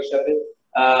 കാരണം ഒരുപക്ഷെ അവര്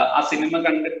ആ സിനിമ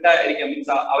കണ്ടിട്ടായിരിക്കാം,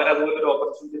 മീൻസ് അവരതുപോലെ ഒരു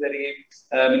ഓപ്പർച്യൂണിറ്റി തരികയും,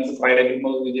 മീൻസ് ഫ്രൈഡേ ഫിലിം,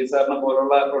 വിജയ് സാറിനെ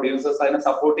പോലുള്ള പ്രൊഡ്യൂസേഴ്സ് അതിനെ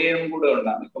സപ്പോർട്ട് ചെയ്യാനും കൂടെ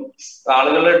ഉണ്ടാകും. ഇപ്പം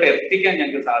ആളുകളിലോട്ട് എത്തിക്കാൻ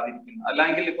ഞങ്ങൾക്ക് സാധിക്കുന്നു.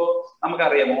 അല്ലെങ്കിൽ ഇപ്പോ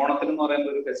നമുക്കറിയാം, ഓണത്തിന് എന്ന്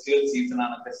പറയുമ്പോൾ ഒരു ഫെസ്റ്റിവൽ സീസൺ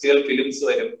ആണ്. ഫെസ്റ്റിവൽ ഫിലിംസ്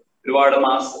വരും, ഒരുപാട്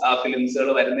മാസ് ഫിലിംസുകൾ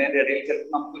വരുന്നതിന്റെ ഇടയിൽ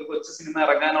ചിലപ്പോൾ നമുക്കൊരു കൊച്ചു സിനിമ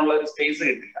ഇറങ്ങാനുള്ള ഒരു സ്പേസ്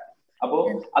കിട്ടില്ല. അപ്പോ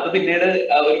അത് പിന്നീട്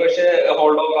ഒരുപക്ഷെ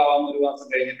ഹോൾഡ് ഓവർ ആവാം, 1 മാസം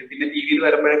കഴിഞ്ഞിട്ട് പിന്നെ ടി വിയിൽ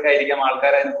വരുമ്പോഴേക്കായിരിക്കാം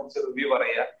ആൾക്കാർ അതിനെ കുറിച്ച് റിവ്യൂ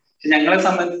പറയുക. പക്ഷെ ഞങ്ങളെ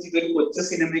സംബന്ധിച്ച് ഇതൊരു കൊച്ചു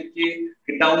സിനിമയ്ക്ക്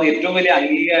കിട്ടാവുന്ന ഏറ്റവും വലിയ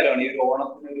അംഗീകാരമാണ് ഈ ഒരു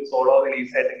ഓണത്തിന് ഒരു സോളോ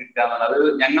റിലീസായിട്ട് കിട്ടാവുന്നത്. അത്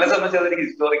ഞങ്ങളെ സംബന്ധിച്ച് അതൊരു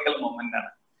ഹിസ്റ്റോറിക്കൽ മൊമെന്റ് ആണ്.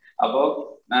 അപ്പോ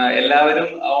എല്ലാവരും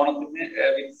ഓണത്തിന്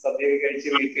സദ്യ കഴിച്ച്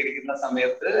വീട്ടിലിരിക്കുന്ന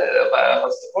സമയത്ത്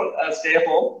first of all stay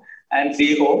home and see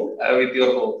home with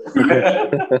your home.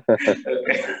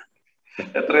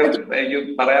 എത്രയും എനിക്ക്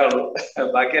പറയാനുള്ളൂ,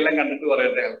 ബാക്കിയെല്ലാം കണ്ടിട്ട്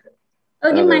പറയട്ടെ.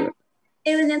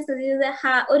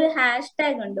 ഒരു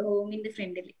ഹാഷ്ടാഗ് ഉണ്ട് ഹോമിന്റെ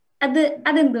ഫ്രണ്ടിൽ,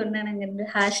 അതെന്തുകൊണ്ടാണ് അങ്ങനെ ഒരു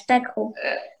ഹാഷ്ടാഗ് ഹോം?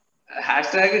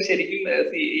 ഹാഷ്ടാഗ് ശരിക്കും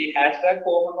ഈ ഹാഷ്ടാഗ്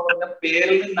ഹോം എന്ന് പറഞ്ഞ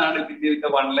പേരിൽ നിന്നാണ് ഇതിന്റെ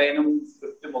വൺലൈനും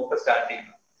സ്ക്രിപ്റ്റും ഒക്കെ സ്റ്റാർട്ട്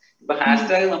ചെയ്യുന്നത്. ഇപ്പൊ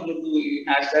ഹാഷ്ടാഗ് നമ്മളിപ്പോ ഈ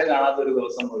ഹാഷ്ടാഗ് കാണാത്ത ഒരു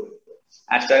ദിവസം പോലും.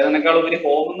 ഹാഷ്ടാഗിനേക്കാൾ ഉപരി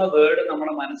ഹോം എന്ന വേർഡ്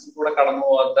നമ്മുടെ മനസ്സിൽ കൂടെ കടന്നു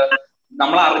പോകാത്ത,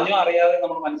 നമ്മൾ അറിഞ്ഞോ അറിയാതെ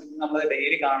നമ്മുടെ മനസ്സിൽ നമ്മൾ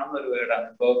ഡെയിലി കാണുന്ന ഒരു വേർഡാണ്.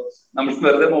 ഇപ്പൊ നമ്മൾ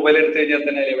വെറുതെ മൊബൈൽ എടുത്തു കഴിഞ്ഞാൽ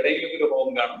തന്നെ എവിടെയെങ്കിലും ഒരു ഹോം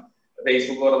കാണും.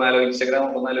 ഫേസ്ബുക്ക് തുറന്നാലോ ഇൻസ്റ്റാഗ്രാം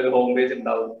തുറന്നാലോ ഒരു ഹോം പേജ്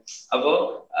ഉണ്ടാവും. അപ്പോ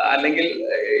അല്ലെങ്കിൽ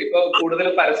ഇപ്പൊ കൂടുതൽ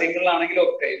പരസ്യങ്ങളിലാണെങ്കിലും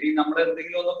ഒക്കെ ഈ നമ്മൾ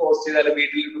എന്തെങ്കിലും ഒന്ന് പോസ്റ്റ് ചെയ്താലും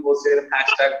വീട്ടിൽ നിന്ന് പോസ്റ്റ് ചെയ്താലും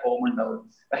ഹാഷ്ടാഗ് ഹോം ഉണ്ടാവും.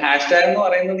 ഹാഷ്ടാഗ് എന്ന്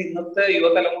പറയുന്നത് ഇന്നത്തെ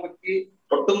യുവതലമുറയ്ക്ക്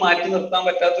ഒട്ടും മാറ്റി നിർത്താൻ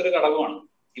പറ്റാത്തൊരു ഘടകമാണ്.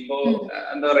 ഇപ്പോ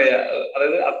എന്താ പറയാ,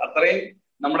 അതായത് അത്രയും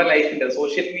നമ്മുടെ ലൈഫിന്റെ,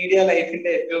 സോഷ്യൽ മീഡിയ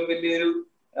ലൈഫിന്റെ ഏറ്റവും വലിയൊരു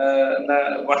എന്താ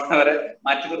വരെ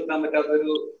മാറ്റി നിർത്താൻ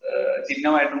പറ്റാത്തൊരു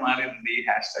ചിഹ്നമായിട്ട് മാറിയിട്ടുണ്ട് ഈ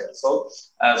hashtag. So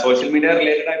social media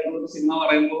related ആയിട്ടുള്ള ഒരു സിനിമ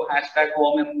പറയുമ്പോൾ ഹാഷ്ടാഗ്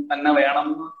ഹോം എന്ന് തന്നെ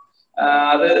വേണമെന്ന്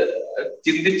അത്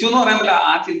ചിന്തിച്ചു എന്ന് പറയാൻ പറ്റില്ല.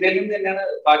 ആ ചിന്തയിൽ നിന്ന് തന്നെയാണ്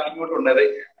ബാക്കി ഇങ്ങോട്ട് ഉണ്ടായത്.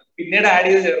 പിന്നീട് ആഡ്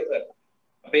ചെയ്ത് ചേർത്തത്.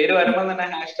 പേര് വരുമ്പോൾ തന്നെ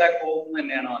 #home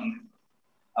തന്നെയാണ് വന്നത്.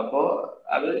 അപ്പോ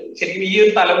അത് ശരിക്കും ഈ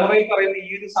ഒരു തലമുറയിൽ പറയുന്ന ഈ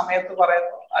ഒരു സമയത്ത്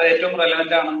പറയുമ്പോൾ അത് ഏറ്റവും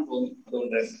റെലവെന്റ് ആണെന്ന് തോന്നി.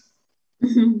 അതുകൊണ്ട്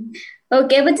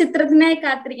ഓക്കെ, അപ്പൊ ചിത്രത്തിനായി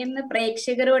കാത്തിരിക്കുന്ന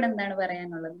പ്രേക്ഷകരോട് എന്താണ്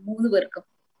പറയാനുള്ളത് 3 പേർക്കും?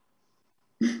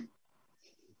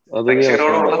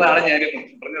 പ്രേക്ഷകരോടുള്ളതാണ് ഞാൻ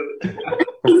പറഞ്ഞത്.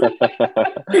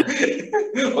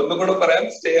 ഒന്നും കൂടെ പറയാം,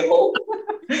 stay home,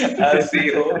 see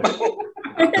home,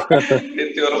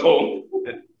 with your home.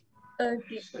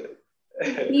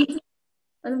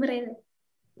 ഒന്നും പറയുന്നത്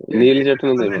നേരത്തെ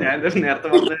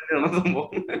പറഞ്ഞ സംഭവം.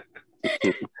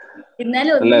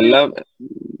 എന്നാലും എല്ലാം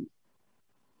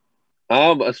ആ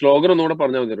സ്ലോഗൻ ഒന്നുകൂടെ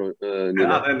പറഞ്ഞാൽ മതി.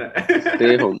 Stay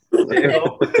home.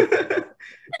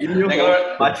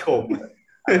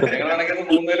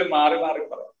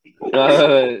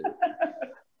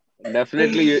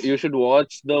 Definitely you should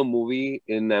watch the movie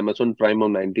in Amazon Prime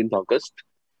on 19th August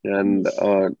and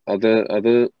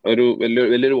അത് ഒരു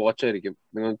വലിയൊരു വാച്ച് ആയിരിക്കും.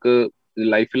 നിങ്ങൾക്ക്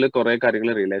ലൈഫിൽ കുറെ കാര്യങ്ങൾ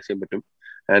റിയലൈസ് ചെയ്യാൻ പറ്റും.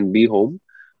 And be home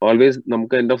always.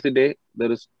 നമുക്ക് end of the day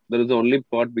there is the only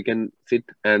part we can sit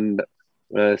and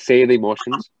say the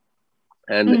emotions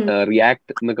and react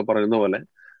എന്നൊക്കെ പറയുന്ന പോലെ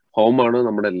ഹോം ആണ്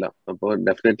നമ്മുടെ എല്ലാം. അപ്പോൾ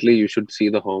definitely you should see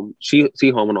the home, see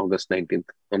home on August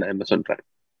 19th on Amazon Prime.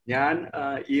 ഞാൻ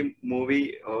ഈ movie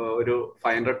ഒരു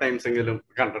 500 ടൈംസ് എങ്കിലും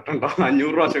കണ്ടിട്ടുണ്ടോ?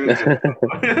 500 പ്രാവശ്യം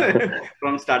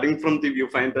from starting from the view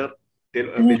finder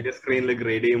വലിയ സ്ക്രീനിൽ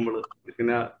ഗ്രേഡ് ചെയ്യുമ്പോൾ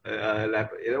പിന്നെ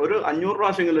ഒരു 500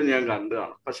 പ്രാവശ്യമെങ്കിലും ഞാൻ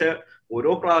കണ്ടതാണ്. പക്ഷെ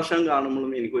ഓരോ പ്രാവശ്യം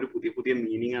കാണുമ്പോഴും എനിക്കൊരു പുതിയ പുതിയ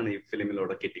മീനിങ് ആണ് ഈ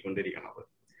ഫിലിമിലൂടെ കിട്ടിക്കൊണ്ടിരിക്കുന്നത്.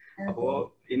 അപ്പോ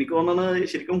എനിക്ക് തോന്നുന്നത്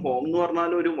ശരിക്കും ഹോം എന്ന്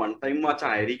പറഞ്ഞാൽ ഒരു വൺ ടൈം വാച്ച്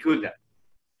ആയിരിക്കില്ല.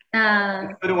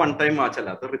 ഒരു വൺ ടൈം വാച്ച് അല്ല,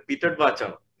 അത് റിപ്പീറ്റഡ് വാച്ച്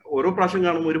ആണ്. ഓരോ പ്രാവശ്യം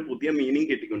കാണുമ്പോൾ ഒരു പുതിയ മീനിങ്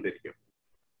കിട്ടിക്കൊണ്ടിരിക്കും.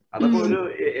 അതൊക്കെ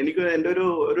എനിക്ക് എന്റെ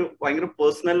ഒരു ഭയങ്കര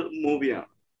പേഴ്സണൽ മൂവിയാണ്.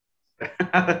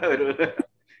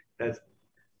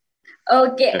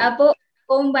 ഓക്കെ, അപ്പോ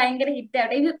ഭയങ്കര ഹിറ്റ്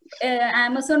ആവട്ടെ. ഇത്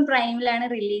ആമസോൺ പ്രൈമിലാണ്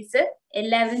റിലീസ്.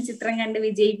 എല്ലാവരും ചിത്രം കണ്ട്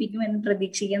വിജയിപ്പിക്കുമെന്ന്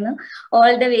പ്രതീക്ഷിക്കുന്നു.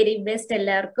 ഓൾ ദ വെരി ബെസ്റ്റ്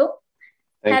എല്ലാവർക്കും.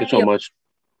 Thank you so much.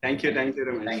 Thank you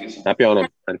very much. Happy Onam.